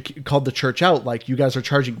essentially called the church out, like, you guys are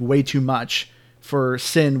charging way too much for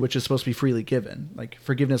sin, which is supposed to be freely given, like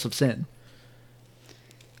forgiveness of sin.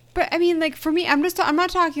 But I mean, like, for me, I'm not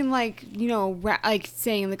talking like, you know, like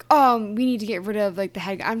saying like, oh, we need to get rid of like the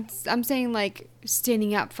head. I'm saying like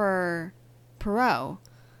standing up for Perot.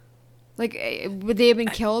 Like, would they have been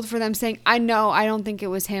killed for them saying, I don't think it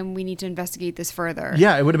was him. We need to investigate this further.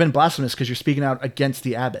 Yeah, it would have been blasphemous because you're speaking out against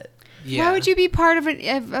the abbot. Yeah. Why would you be part of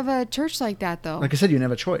a church like that, though? Like I said, you didn't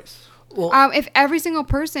have a choice. Well, If every single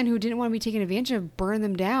person who didn't want to be taken advantage of burned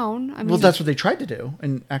them down, I mean, Well, that's what they tried to do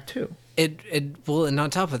in Act 2. Well, and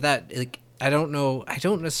on top of that, like, I don't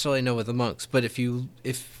necessarily know with the monks, but again,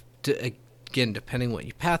 depending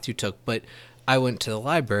what path you took, but I went to the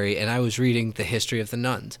library and I was reading the history of the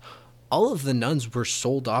nuns. All of the nuns were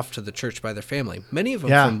sold off to the church by their family. Many of them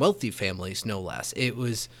from wealthy families, no less. It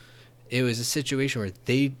was a situation where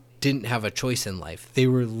they didn't have a choice in life. They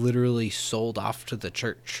were literally sold off to the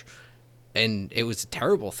church. And it was a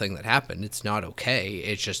terrible thing that happened. It's not okay.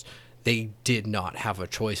 It's just they did not have a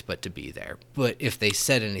choice but to be there. But if they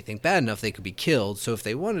said anything bad enough, they could be killed. So if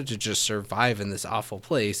they wanted to just survive in this awful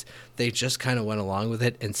place, they just kind of went along with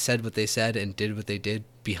it and said what they said and did what they did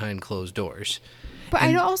behind closed doors. But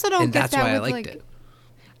I also don't and get that's that why with, I liked like, it.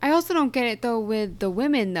 I also don't get it though with the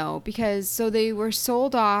women though, because so they were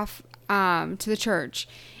sold off to the church,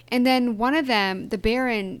 and then one of them, the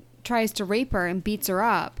Baron, tries to rape her and beats her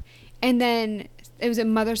up, and then it was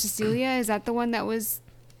Mother Cecilia. Is that the one that was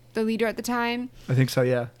the leader at the time? I think so,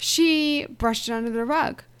 yeah. She brushed it under the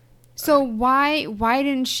rug. So why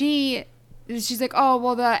didn't she? She's like, oh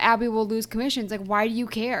well, the abbey will lose commissions. Like, why do you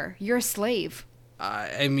care? You're a slave.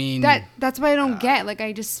 I mean, that's what I don't get. Like,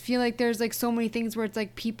 I just feel like there's like so many things where it's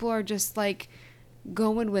like people are just like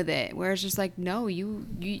going with it, where it's just like, no,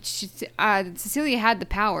 Cecilia had the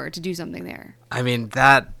power to do something there. I mean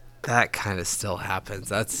that kind of still happens.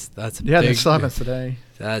 That's That big, still happens today.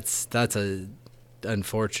 That's a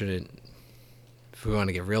unfortunate. If we want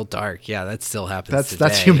to get real dark, yeah, that still happens.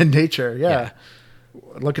 That's human nature. Yeah.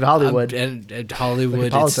 Look at Hollywood. And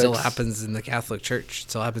Hollywood, it still happens in the Catholic Church. It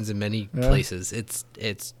still happens in many places.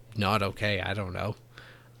 It's not okay. I don't know,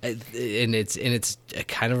 and it's a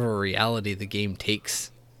kind of a reality the game takes.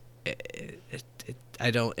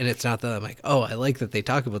 I don't, and it's not that I'm like, oh, I like that they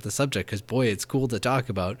talk about the subject because boy, it's cool to talk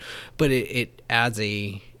about, but it adds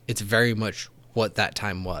it's very much what that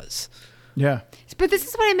time was. Yeah. But this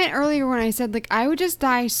is what I meant earlier when I said, like, I would just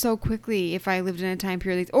die so quickly if I lived in a time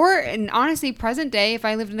period and honestly, present day, if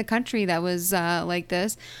I lived in a country that was like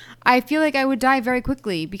this, I feel like I would die very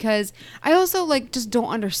quickly because I also, like, just don't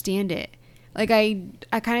understand it. Like, I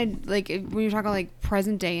kind of, like, when you're talking, like,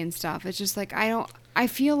 present day and stuff, it's just, like, I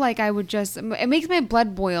feel like I would just, it makes my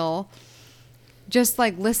blood boil just,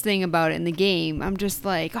 like, listening about it in the game. I'm just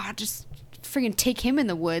like, oh, just freaking take him in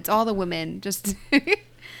the woods, all the women, just...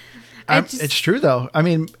 It's true though. I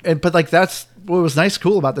mean, but like that's what was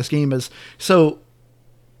cool about this game is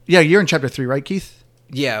you're in chapter 3, right, Keith?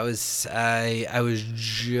 Yeah, I was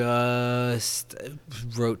just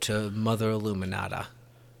wrote to Mother Illuminata.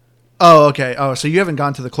 Oh, okay. Oh, so you haven't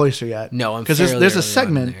gone to the cloister yet? No, I'm because there's a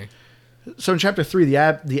segment. So in chapter 3,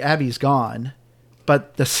 the abbey's gone,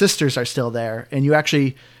 but the sisters are still there, and you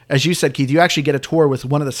actually, as you said, Keith, you actually get a tour with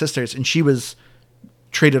one of the sisters, and she was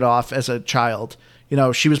traded off as a child. You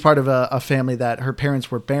know, she was part of a family that her parents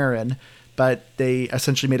were barren, but they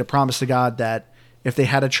essentially made a promise to God that if they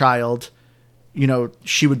had a child, you know,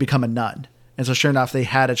 she would become a nun. And so sure enough, they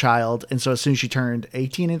had a child. And so as soon as she turned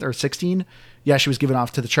 18 or 16, she was given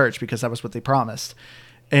off to the church because that was what they promised.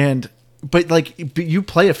 But you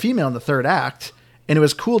play a female in the third act, and it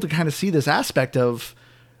was cool to kind of see this aspect of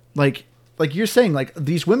like you're saying, like,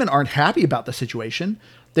 these women aren't happy about the situation.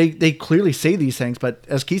 They clearly say these things, but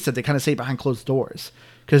as Keith said, they kind of say it behind closed doors.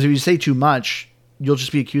 Because if you say too much, you'll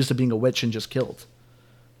just be accused of being a witch and just killed.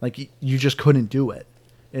 Like, you just couldn't do it.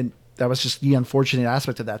 And that was just the unfortunate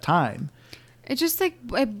aspect of that time. It just like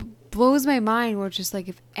it blows my mind. Where it's just like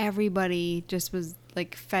if everybody just was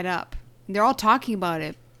like fed up, they're all talking about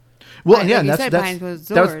it. Well, Like yeah, you and said, behind closed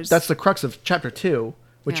doors. that's the crux of chapter 2,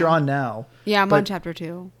 which Yeah. you're on now. Yeah, I'm But- on chapter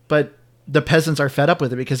 2. But the peasants are fed up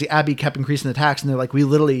with it because the abbey kept increasing the tax, and they're like, we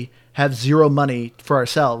literally have zero money for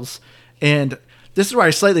ourselves. And this is where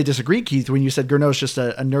I slightly disagree, Keith, when you said Gurnot's just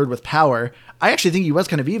a nerd with power. I actually think he was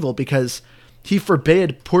kind of evil because he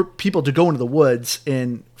forbade poor people to go into the woods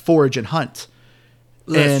and forage and hunt.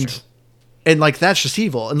 That's true. And like, that's just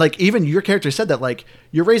evil. And like, even your character said that, like,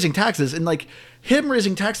 you're raising taxes, and like him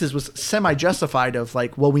raising taxes was semi-justified of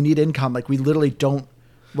like, well, we need income. Like, we literally don't,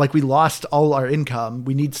 like, we lost all our income.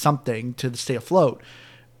 We need something to stay afloat.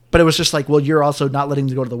 But it was just like, well, you're also not letting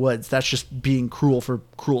them go to the woods. That's just being cruel for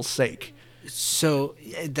cruel's sake. So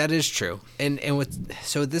that is true, and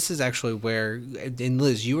so this is actually where, and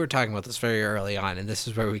Liz, you were talking about this very early on, and this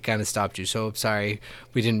is where we kind of stopped you. So I'm sorry,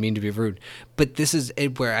 we didn't mean to be rude, but this is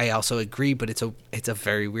where I also agree. But it's a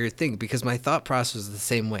very weird thing because my thought process is the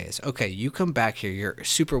same way. Is okay, you come back here, you're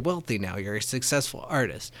super wealthy now, you're a successful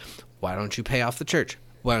artist. Why don't you pay off the church?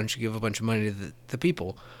 Why don't you give a bunch of money to the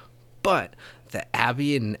people? But the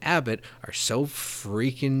abbey and abbot are so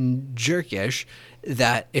freaking jerkish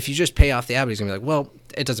that if you just pay off the abbot, he's gonna be like, well,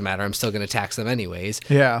 it doesn't matter, I'm still gonna tax them anyways.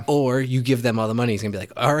 Yeah. Or you give them all the money, he's gonna be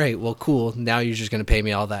like, all right, well, cool, now you're just gonna pay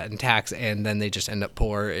me all that in tax, and then they just end up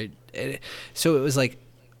poor. So it was like,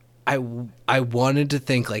 I wanted to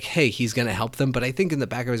think like, hey, he's gonna help them, but I think in the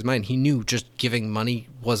back of his mind he knew just giving money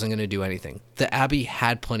wasn't gonna do anything. The abbey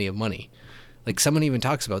had plenty of money. Like, someone even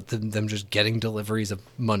talks about them just getting deliveries of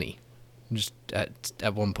money just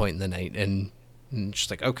at one point in the night, and just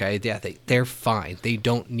like, okay, yeah, they're fine. They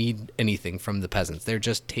don't need anything from the peasants. They're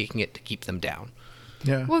just taking it to keep them down.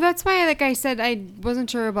 Yeah. Well, that's why, like I said, I wasn't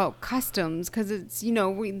sure about customs because it's, you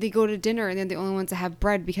know, they go to dinner and they're the only ones that have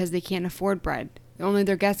bread because they can't afford bread. Only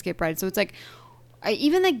their guests get bread. So it's like,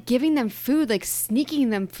 even like giving them food, like sneaking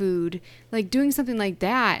them food, like doing something like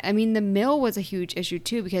that. I mean, the mill was a huge issue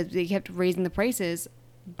too because they kept raising the prices.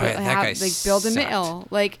 Oh, yeah, that guy build a sucked. mill.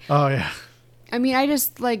 Like, Oh, yeah. I mean, I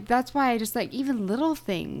just like, that's why I just like even little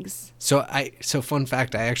things. So fun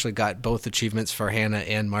fact, I actually got both achievements for Hannah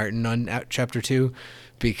and Martin on chapter 2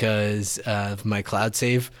 because of my cloud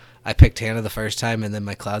save. I picked Hannah the first time, and then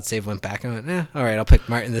my cloud save went back, and I went, all right, I'll pick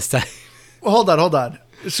Martin this time. Well, hold on.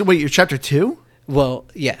 So wait, you're chapter 2? Well,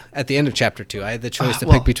 yeah, at the end of chapter 2, I had the choice to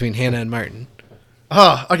well- pick between Hannah and Martin.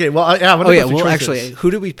 Oh, okay. Well, yeah. I'm gonna Oh, yeah, go through well, choices. actually,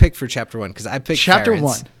 who did we pick for chapter 1? Because I picked Chapter Ferenc.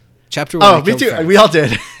 1. Chapter 1. Oh, I me killed too. Ferenc. We all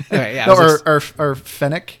did. right, yeah, I No, was or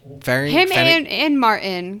Fennec, Him and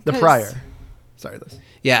Martin. the 'cause- prior. Sorry, Liz.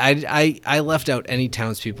 Yeah, I left out any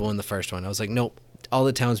townspeople in the first one. I was like, nope, all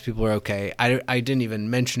the townspeople are okay. I didn't even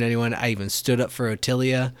mention anyone. I even stood up for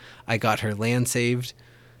Otilia. I got her land saved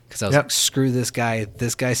because I was Yep. like, screw this guy.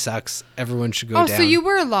 This guy sucks. Everyone should go Oh, down. so you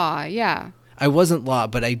were law, yeah. I wasn't law,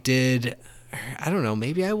 but I did. I don't know.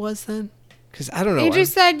 Maybe I was then. Because I don't know. Andrew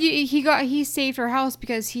said he saved her house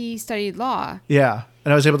because he studied law. Yeah,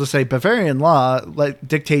 and I was able to say Bavarian law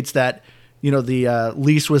dictates that, you know, the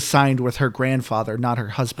lease was signed with her grandfather, not her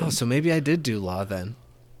husband. Oh, so maybe I did do law then.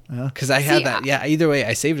 Yeah. Because I had See, that. Yeah. Either way,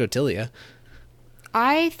 I saved Otilia.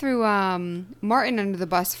 I threw Martin under the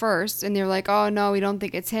bus first, and they were like, "Oh no, we don't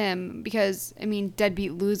think it's him because I mean,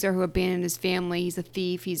 deadbeat loser who abandoned his family. He's a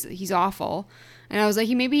thief. He's awful." And I was like,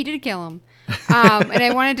 maybe he did kill him. And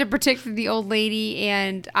I wanted to protect the old lady.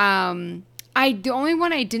 And the only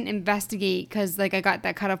one I didn't investigate because like I got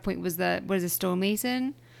that cutoff point was a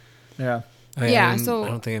stonemason. Yeah. Oh, Yeah, I so-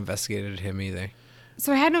 don't think I investigated him either.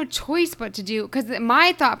 So I had no choice but to do because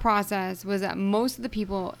my thought process was that most of the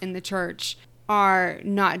people in the church are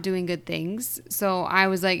not doing good things. So I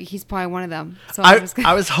was like, he's probably one of them. So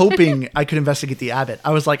I was hoping I could investigate the abbot.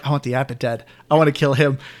 I was like, I want the abbot dead. I want to kill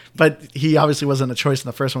him. But he obviously wasn't a choice in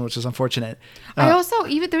the first one, which is unfortunate. I also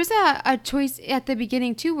even there's a choice at the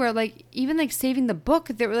beginning too, where like even like saving the book,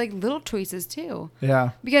 there were like little choices too.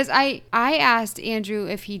 Yeah. Because I asked Andrew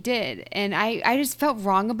if he did, and I just felt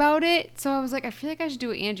wrong about it. So I was like, I feel like I should do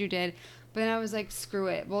what Andrew did. But then I was like, screw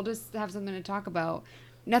it. We'll just have something to talk about.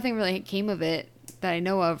 Nothing really came of it that I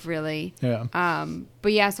know of, really. Yeah.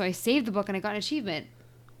 But yeah, so I saved the book and I got an achievement.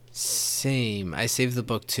 Same. I saved the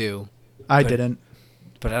book too. I But- didn't.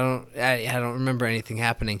 But I don't remember anything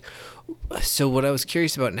happening. So what I was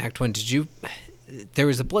curious about in Act 1, there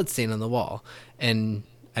was a blood stain on the wall, and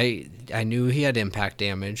I knew he had impact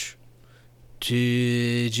damage.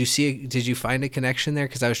 Did you find a connection there?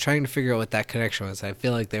 Because I was trying to figure out what that connection was. I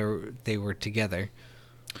feel like they were together,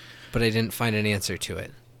 but I didn't find an answer to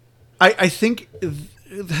it. I think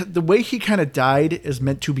the way he kind of died is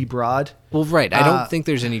meant to be broad. Well, right. I don't think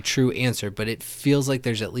there's any true answer, but it feels like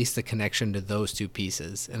there's at least a connection to those two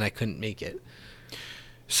pieces, and I couldn't make it.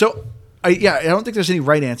 So, I don't think there's any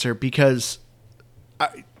right answer because,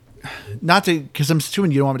 because I'm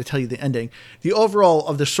assuming you don't want me to tell you the ending. The overall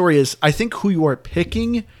of the story is, I think who you are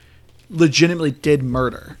picking legitimately did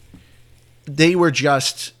murder. They were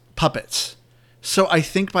just puppets. So I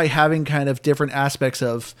think by having kind of different aspects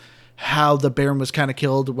of how the Baron was kind of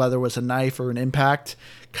killed, whether it was a knife or an impact,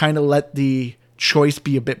 kind of let the choice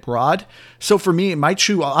be a bit broad. So for me, my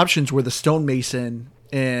two options were the stonemason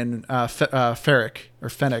and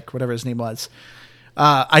Fennec, whatever his name was.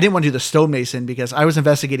 I didn't want to do the stonemason because I was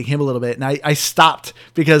investigating him a little bit, and I stopped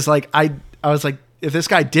because like I was like, if this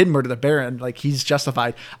guy did murder the Baron, like he's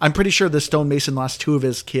justified. I'm pretty sure the stonemason lost 2 of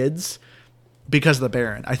his kids because of the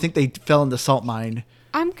Baron. I think they fell in the salt mine.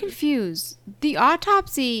 I'm confused. The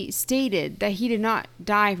autopsy stated that he did not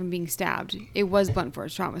die from being stabbed. It was blunt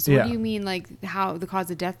force trauma. So what do you mean, like, how the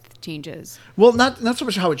cause of death changes? Well, not so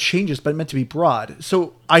much how it changes, but meant to be broad.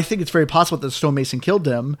 So I think it's very possible that the stonemason killed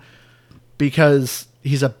him because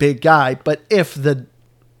he's a big guy. But if the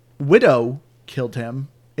widow killed him,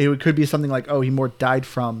 it could be something like, oh, he more died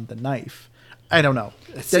from the knife. I don't know.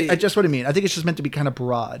 I just what I mean. I think it's just meant to be kind of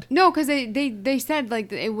broad. No, because they said,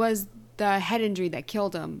 like, it was the head injury that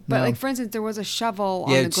killed him. But, like, for instance, there was a shovel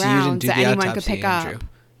on the ground that anyone could pick up.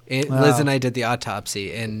 Liz and I did the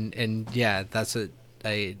autopsy, and yeah, that's what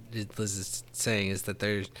Liz is saying is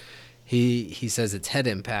that he says it's head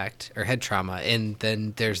impact or head trauma, and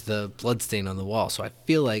then there's the blood stain on the wall. So I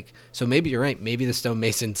feel like, so maybe you're right. Maybe the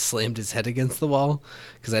stonemason slammed his head against the wall,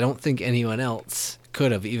 because I don't think anyone else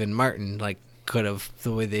could have, even Martin, like, could have,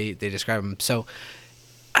 the way they describe him. So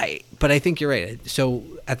but I think you're right. So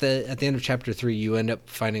at the end of chapter 3, you end up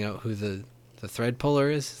finding out who the thread puller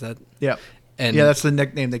is. Is that? Yeah. And yeah, that's the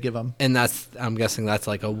nickname they give him. And I'm guessing that's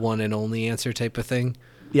like a one and only answer type of thing.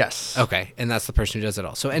 Yes. Okay, and that's the person who does it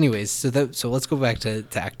all. So anyways, so let's go back to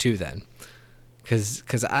Act 2 then. Because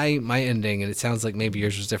my ending, and it sounds like maybe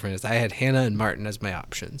yours was different, is I had Hannah and Martin as my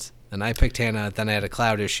options. And I picked Hannah, then I had a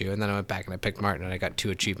cloud issue, and then I went back and I picked Martin, and I got 2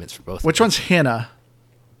 achievements for both. Which one's Hannah?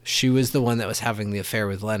 She was the one that was having the affair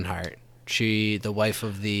with Lenhart. The wife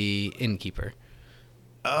of the innkeeper.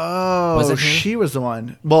 Oh, she was the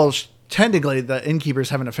one. Well, technically, the innkeeper's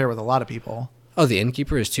having an affair with a lot of people. Oh, the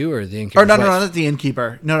innkeeper is too, or the innkeeper? Or no, not the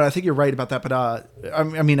innkeeper. No, I think you're right about that. But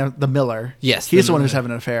the miller. Yes, he's the one who's having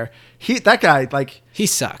an affair. That guy, like, he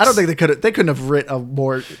sucks. I don't think they couldn't have written a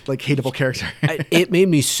more like hateable character. It made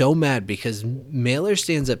me so mad because Mailer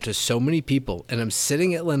stands up to so many people, and I'm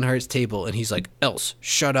sitting at Lenhart's table, and he's like, "Else,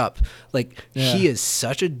 shut up!" Like, he is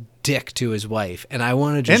such a dick to his wife, and I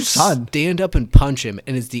want to just stand up and punch him,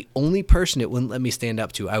 and it's the only person it wouldn't let me stand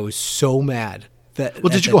up to. I was so mad.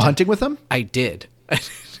 Well, did you go hunting with him? I did.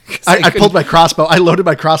 I pulled my crossbow. I loaded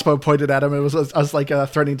my crossbow and pointed at him. I was like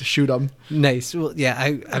threatening to shoot him. Nice. Well, yeah,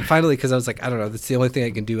 I finally, because I was like, I don't know, that's the only thing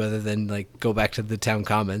I can do other than like go back to the town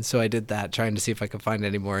commons. So I did that, trying to see if I could find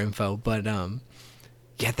any more info. But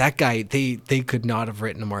yeah, that guy, they could not have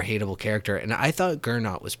written a more hateable character. And I thought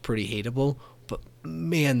Gernot was pretty hateable, but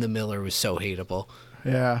man, the Miller was so hateable.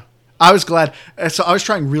 Yeah, I was glad. So I was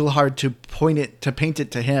trying real hard to paint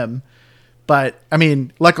it to him. But I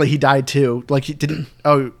mean, luckily he died too. Like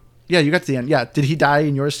oh yeah, you got to the end. Yeah, did he die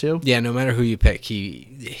in yours too? Yeah, no matter who you pick,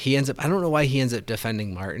 he ends up. I don't know why he ends up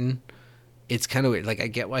defending Martin. It's kind of weird. Like, I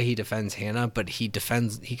get why he defends Hannah, but he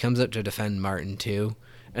comes up to defend Martin too.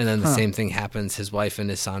 And then the same thing happens. His wife and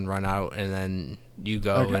his son run out, and then you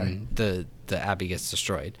go, and the abbey gets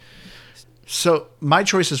destroyed. So my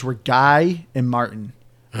choices were Guy and Martin.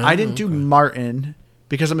 I didn't do Martin.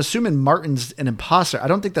 Because I'm assuming Martin's an imposter. I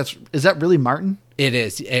don't think is that really Martin? It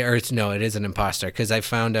is. It is an imposter. Because I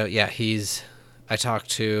found out, I talked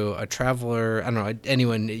to a traveler, I don't know,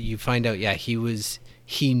 anyone, you find out,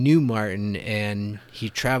 he knew Martin and he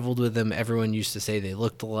traveled with him. Everyone used to say they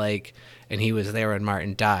looked alike, and he was there when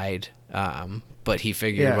Martin died. But he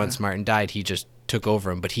figured once Martin died, he just took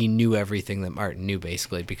over him. But he knew everything that Martin knew,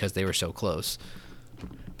 basically, because they were so close.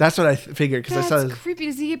 That's what I figured. That's creepy.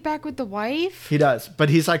 Does he get back with the wife? He does, but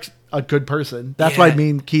he's like a good person. That's why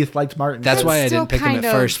Keith liked Martin. That's why I didn't pick him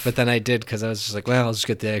at first, but then I did because I was just like, well, I'll just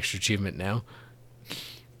get the extra achievement now.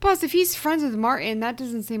 Plus, if he's friends with Martin, that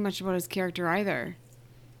doesn't say much about his character either.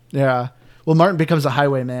 Yeah. Well, Martin becomes a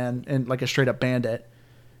highwayman and like a straight up bandit.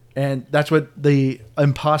 And that's what the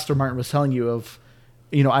imposter Martin was telling you of,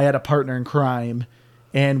 I had a partner in crime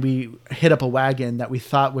and we hit up a wagon that we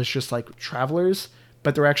thought was just like travelers,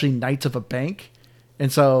 but they're actually knights of a bank.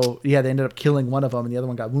 And so, they ended up killing one of them and the other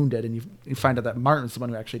one got wounded. And you find out that Martin's the one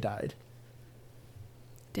who actually died.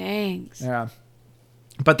 Dang. Yeah.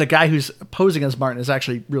 But the guy who's posing as Martin is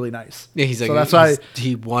actually really nice. Yeah, he's like, so that's why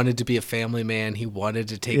he wanted to be a family man. He wanted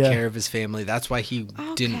to take care of his family. That's why he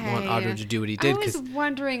didn't want Otto to do what he did. I was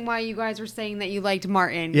wondering why you guys were saying that you liked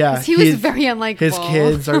Martin. Yeah, because he was very unlikable. His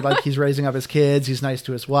kids are like, he's raising up his kids. He's nice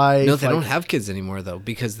to his wife. No, they don't have kids anymore though,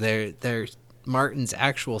 because their Martin's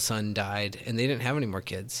actual son died, and they didn't have any more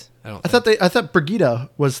kids. I thought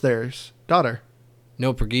Brigida was their daughter.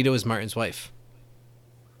 No, Brigida was Martin's wife.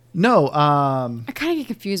 No, I kind of get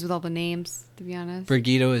confused with all the names, to be honest.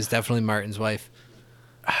 Brigida is definitely Martin's wife.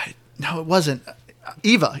 No, it wasn't.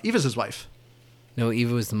 Eva's his wife. No,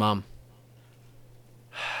 Eva was the mom.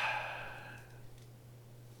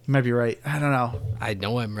 You might be right. I don't know. I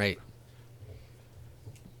know I'm right.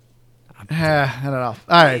 I don't know.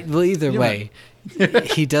 All right. Well, either way,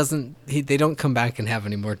 they don't come back and have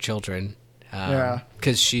any more children.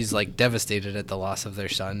 Because she's like devastated at the loss of their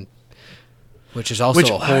son. Which is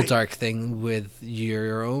also a whole dark thing with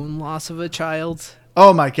your own loss of a child.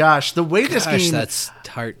 Oh my gosh, the way this game... that's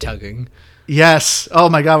heart-tugging. Yes. Oh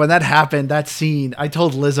my god, when that happened, that scene, I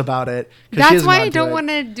told Liz about it. That's why I don't want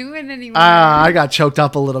to do it anymore. I got choked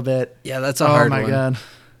up a little bit. Yeah, that's a hard one. Oh my god.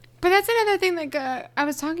 But that's another thing, like, I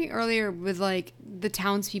was talking earlier with, like, the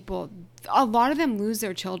townspeople. A lot of them lose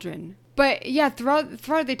their children. But, yeah,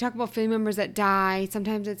 throughout they talk about family members that die.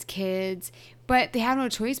 Sometimes it's kids. But they have no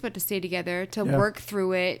choice but to stay together, to work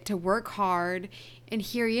through it, to work hard. And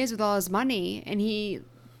here he is with all his money, and he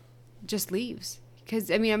just leaves. Because,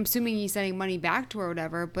 I mean, I'm assuming he's sending money back to her or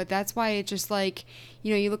whatever. But that's why it's just like,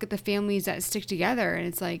 you know, you look at the families that stick together, and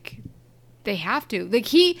it's like, they have to. Like,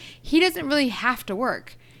 he doesn't really have to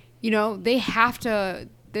work. You know, they have to...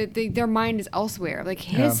 their mind is elsewhere. Like,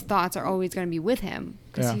 his thoughts are always going to be with him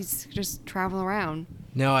because he's just traveling around.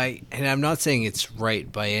 No, I'm not saying it's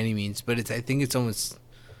right by any means, but I think it's almost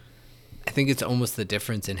the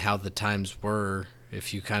difference in how the times were.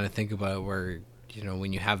 If you kind of think about it, where, you know,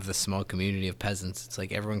 when you have the small community of peasants, it's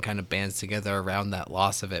like everyone kind of bands together around that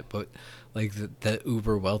loss of it. But like the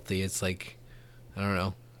uber wealthy, it's like, I don't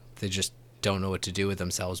know, they just don't know what to do with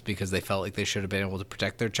themselves because they felt like they should have been able to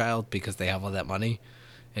protect their child because they have all that money.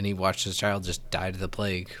 And he watched his child just die to the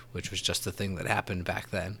plague, which was just a thing that happened back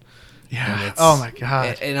then. Yeah. Oh my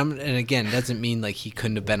god. And again, it doesn't mean like he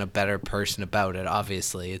couldn't have been a better person about it.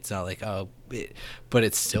 Obviously, it's not like but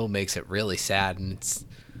it still makes it really sad. And it's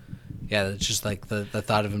just like the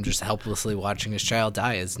thought of him just helplessly watching his child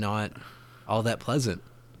die is not all that pleasant.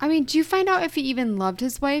 I mean, do you find out if he even loved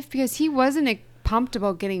his wife? Because he wasn't pumped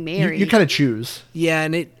about getting married. You kind of choose. Yeah,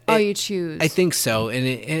 and you choose. I think so, and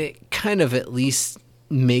it kind of at least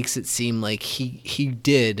makes it seem like he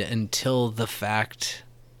did until the fact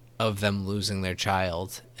of them losing their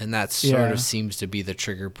child, and that sort of seems to be the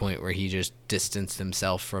trigger point where he just distanced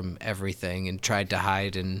himself from everything and tried to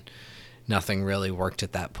hide, and nothing really worked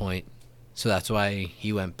at that point. So that's why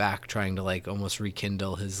he went back, trying to like almost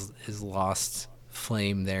rekindle his lost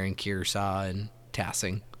flame there in Kirisaw and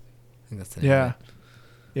Tassing. I think that's the name of it.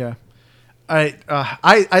 Yeah.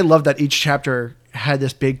 I love that each chapter had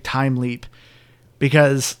this big time leap,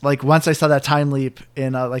 because like once I saw that time leap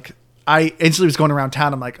in like I instantly was going around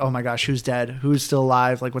town. I'm like, oh my gosh, who's dead? Who's still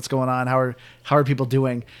alive? Like, what's going on? How are people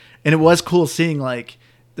doing? And it was cool seeing like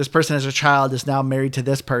this person as a child is now married to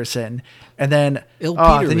this person, and then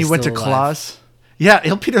then you went to Klaus. Yeah,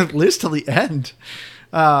 Il Peter lives till the end.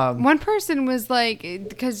 One person was like,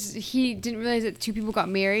 because he didn't realize that two people got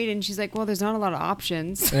married, and she's like, well, there's not a lot of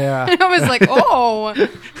options. Yeah. And I was like, oh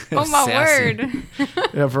my word.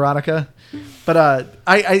 Yeah, Veronica. But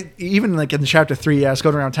I even like in chapter 3, I was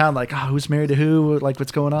going around town like, who's married to who? Like,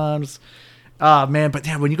 what's going on? Man, but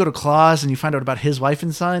yeah, when you go to Klaus and you find out about his wife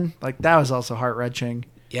and son, like that was also heart wrenching.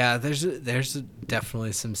 Yeah, there's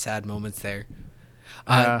definitely some sad moments there.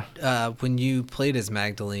 When you played as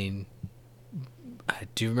Magdalene,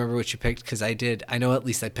 do you remember what you picked? Because I did. I know at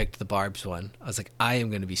least I picked the Barb's one. I was like, I am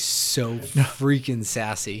going to be so freaking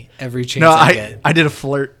sassy every chance I get. I did a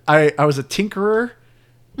flirt. I was a tinkerer,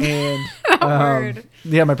 and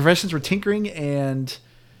my professions were tinkering and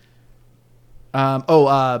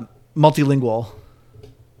multilingual.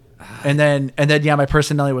 And then my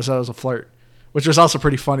personality was I was a flirt, which was also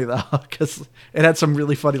pretty funny though, because it had some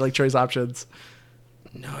really funny like choice options.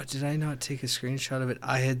 No, did I not take a screenshot of it?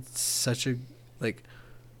 I had such a like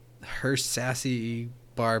her sassy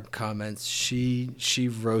Barb comments. She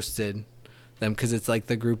roasted them because it's like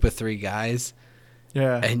the group of 3 guys.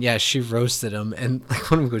 Yeah, and yeah, she roasted them, and like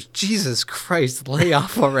one of them goes, "Jesus Christ, lay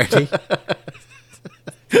off already."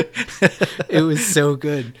 It was so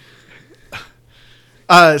good.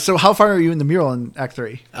 So how far are you in the mural in Act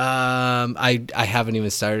 3? I haven't even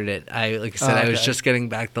started it. Like I said, I was Okay. just getting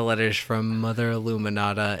back the letters from Mother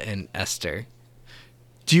Illuminata and Esther.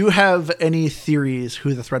 Do you have any theories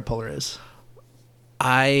who the thread puller is?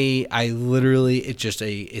 I literally,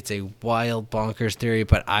 it's a wild bonkers theory,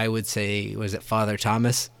 but I would say, was it Father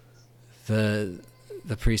Thomas, the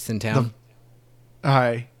priest in town? All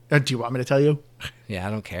right. Do you want me to tell you? Yeah,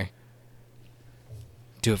 I don't care.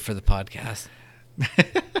 Do it for the podcast.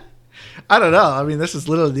 I don't know. I mean, this is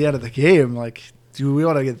literally the end of the game. Like, do we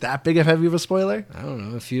want to get that big of heavy of a spoiler? I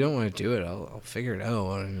don't know. If you don't want to do it, I'll figure it out.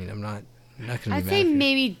 I mean, I'm not going to be I'd mad. say if you-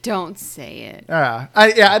 maybe don't say it.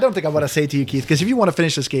 I don't think I want to say it to you, Keith, because if you want to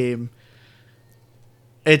finish this game,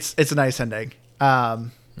 it's a nice ending.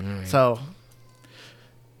 So,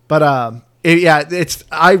 but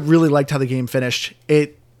I really liked how the game finished.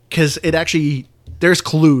 Because it actually, there's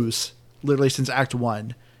clues literally since Act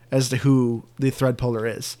 1 as to who the thread puller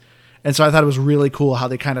is. And so I thought it was really cool how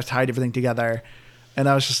they kind of tied everything together. And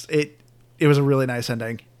I was just, it was a really nice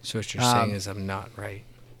ending. So what you're saying is I'm not right.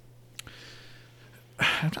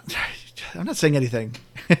 I'm not saying anything.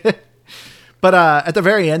 But at the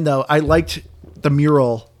very end, though, I liked the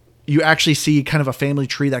mural. You actually see kind of a family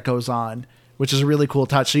tree that goes on, which is a really cool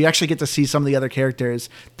touch. So you actually get to see some of the other characters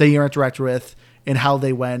that you interact with and how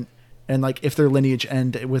they went and like if their lineage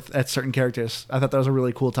end at certain characters. I thought that was a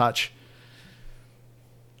really cool touch.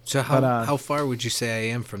 So how But, how far would you say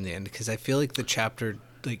I am from the end? Because I feel like chapter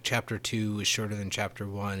 2 is shorter than chapter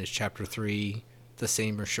 1. Is chapter 3 the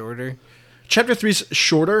same or shorter? Chapter 3's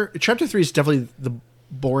shorter. Chapter 3 is definitely the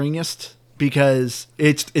boringest because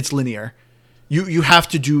it's linear. You have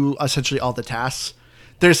to do essentially all the tasks.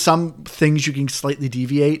 There's some things you can slightly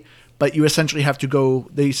deviate, but you essentially have to go.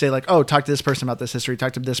 They say like, oh, talk to this person about this history.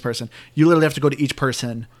 Talk to this person. You literally have to go to each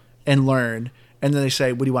person and learn. And then they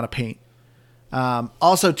say, what do you want to paint?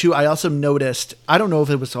 Also, too, I also noticed, I don't know if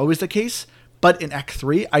it was always the case, but in Act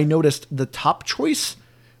 3, I noticed the top choice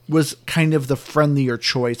was kind of the friendlier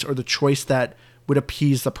choice or the choice that would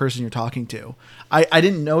appease the person you're talking to. I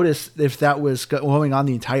didn't notice if that was going on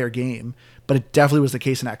the entire game, but it definitely was the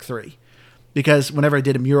case in Act 3. Because whenever I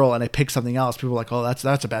did a mural and I picked something else, people were like, oh, that's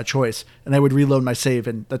a bad choice. And I would reload my save,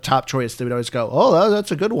 and the top choice, they would always go, oh,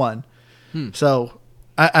 that's a good one. So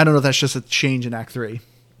I don't know if that's just a change in Act 3.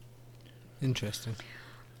 Interesting.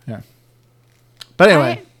 Yeah. But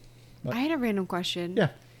anyway. I had a random question. Yeah.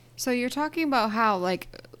 So you're talking about how, like,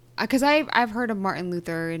 because I've heard of Martin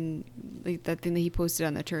Luther and like that thing that he posted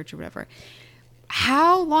on the church or whatever.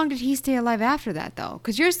 How long did he stay alive after that, though?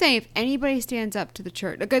 Because you're saying if anybody stands up to the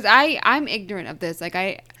church, because I'm ignorant of this. Like,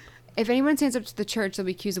 if anyone stands up to the church, they'll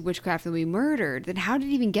be accused of witchcraft and they'll be murdered. Then how did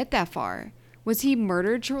he even get that far? Was he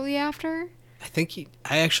murdered shortly after? I think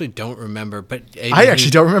I actually don't remember, but I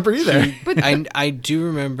actually don't remember either. But I do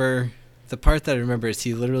remember. The part that I remember is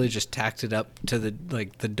he literally just tacked it up to the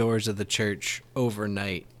doors of the church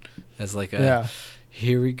overnight as like a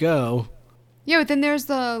here we go. yeah, but then there's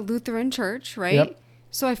the Lutheran church, right? Yep.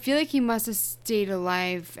 So I feel like he must have stayed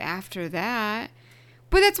alive after that.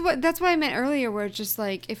 But that's what I meant earlier, where it's just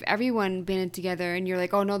like if everyone banded together and you're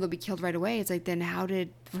like, oh no, they'll be killed right away. It's like, then how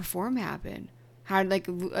did reform happen? How like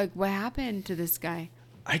what happened to this guy?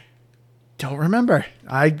 I don't remember.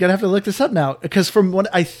 I'm going to have to look this up now. Because from what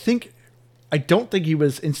I don't think he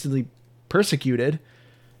was instantly persecuted.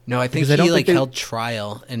 No, I think Because I don't he think they- held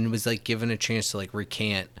trial and was like given a chance to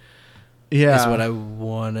recant. Yeah. Is what I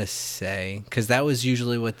want to say, because that was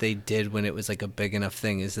usually what they did when it was like a big enough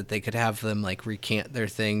thing, is that they could have them like recant their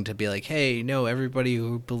thing to be like, hey, no, everybody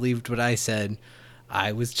who believed what I said,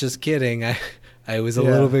 I was just kidding. I was a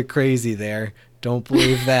little bit crazy there. Don't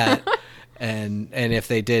believe that. and if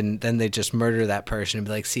they didn't, then they just murder that person and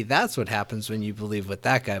be like, see, that's what happens when you believe what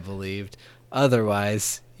that guy believed.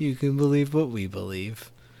 Otherwise, you can believe what we believe.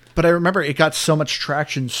 But I remember it got so much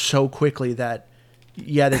traction so quickly that,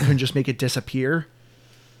 yeah, they couldn't just make it disappear.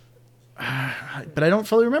 But I don't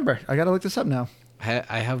fully remember. I got to look this up now.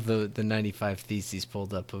 I have the 95 theses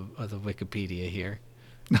pulled up of the Wikipedia here.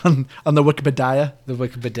 on the Wikipedia. The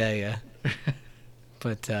Wikipedia.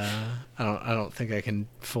 But I don't think I can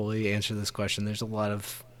fully answer this question. There's a lot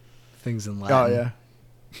of things in Latin.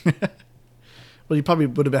 Oh, yeah. Well, you probably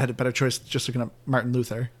would have had a better choice just looking at Martin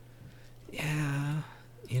Luther. Yeah.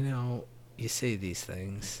 You say these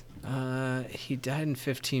things. He died in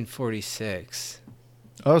 1546.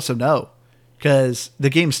 Oh, so no. Because the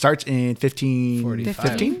game starts in 45.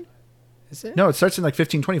 15? Is it? No, it starts in like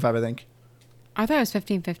 1525, I think. I thought it was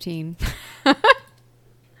 1515.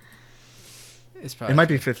 It's probably It might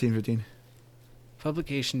be 1515.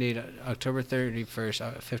 Publication date October 31st,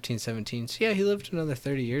 1517. So yeah, he lived another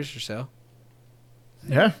 30 years or so.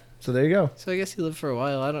 Yeah. So there you go. So I guess he lived for a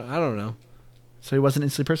while. I don't know. So he wasn't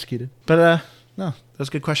instantly persecuted. But no, that's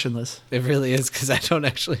a good question, Liz. It really is because I don't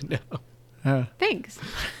actually know. Yeah. Thanks.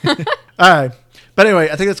 All right. But anyway,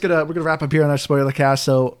 I think we're gonna wrap up here on our spoiler cast.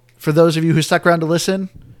 So for those of you who stuck around to listen,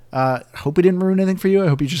 hope we didn't ruin anything for you. I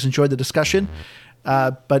hope you just enjoyed the discussion.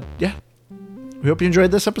 But yeah, we hope you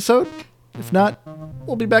enjoyed this episode. If not,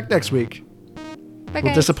 we'll be back next week. Bye, We'll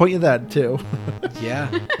guys. disappoint you then too. Yeah.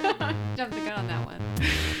 Jumped the gun on that one.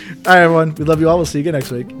 All right, everyone. We love you all. We'll see you again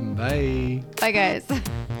next week. Bye. Bye, guys.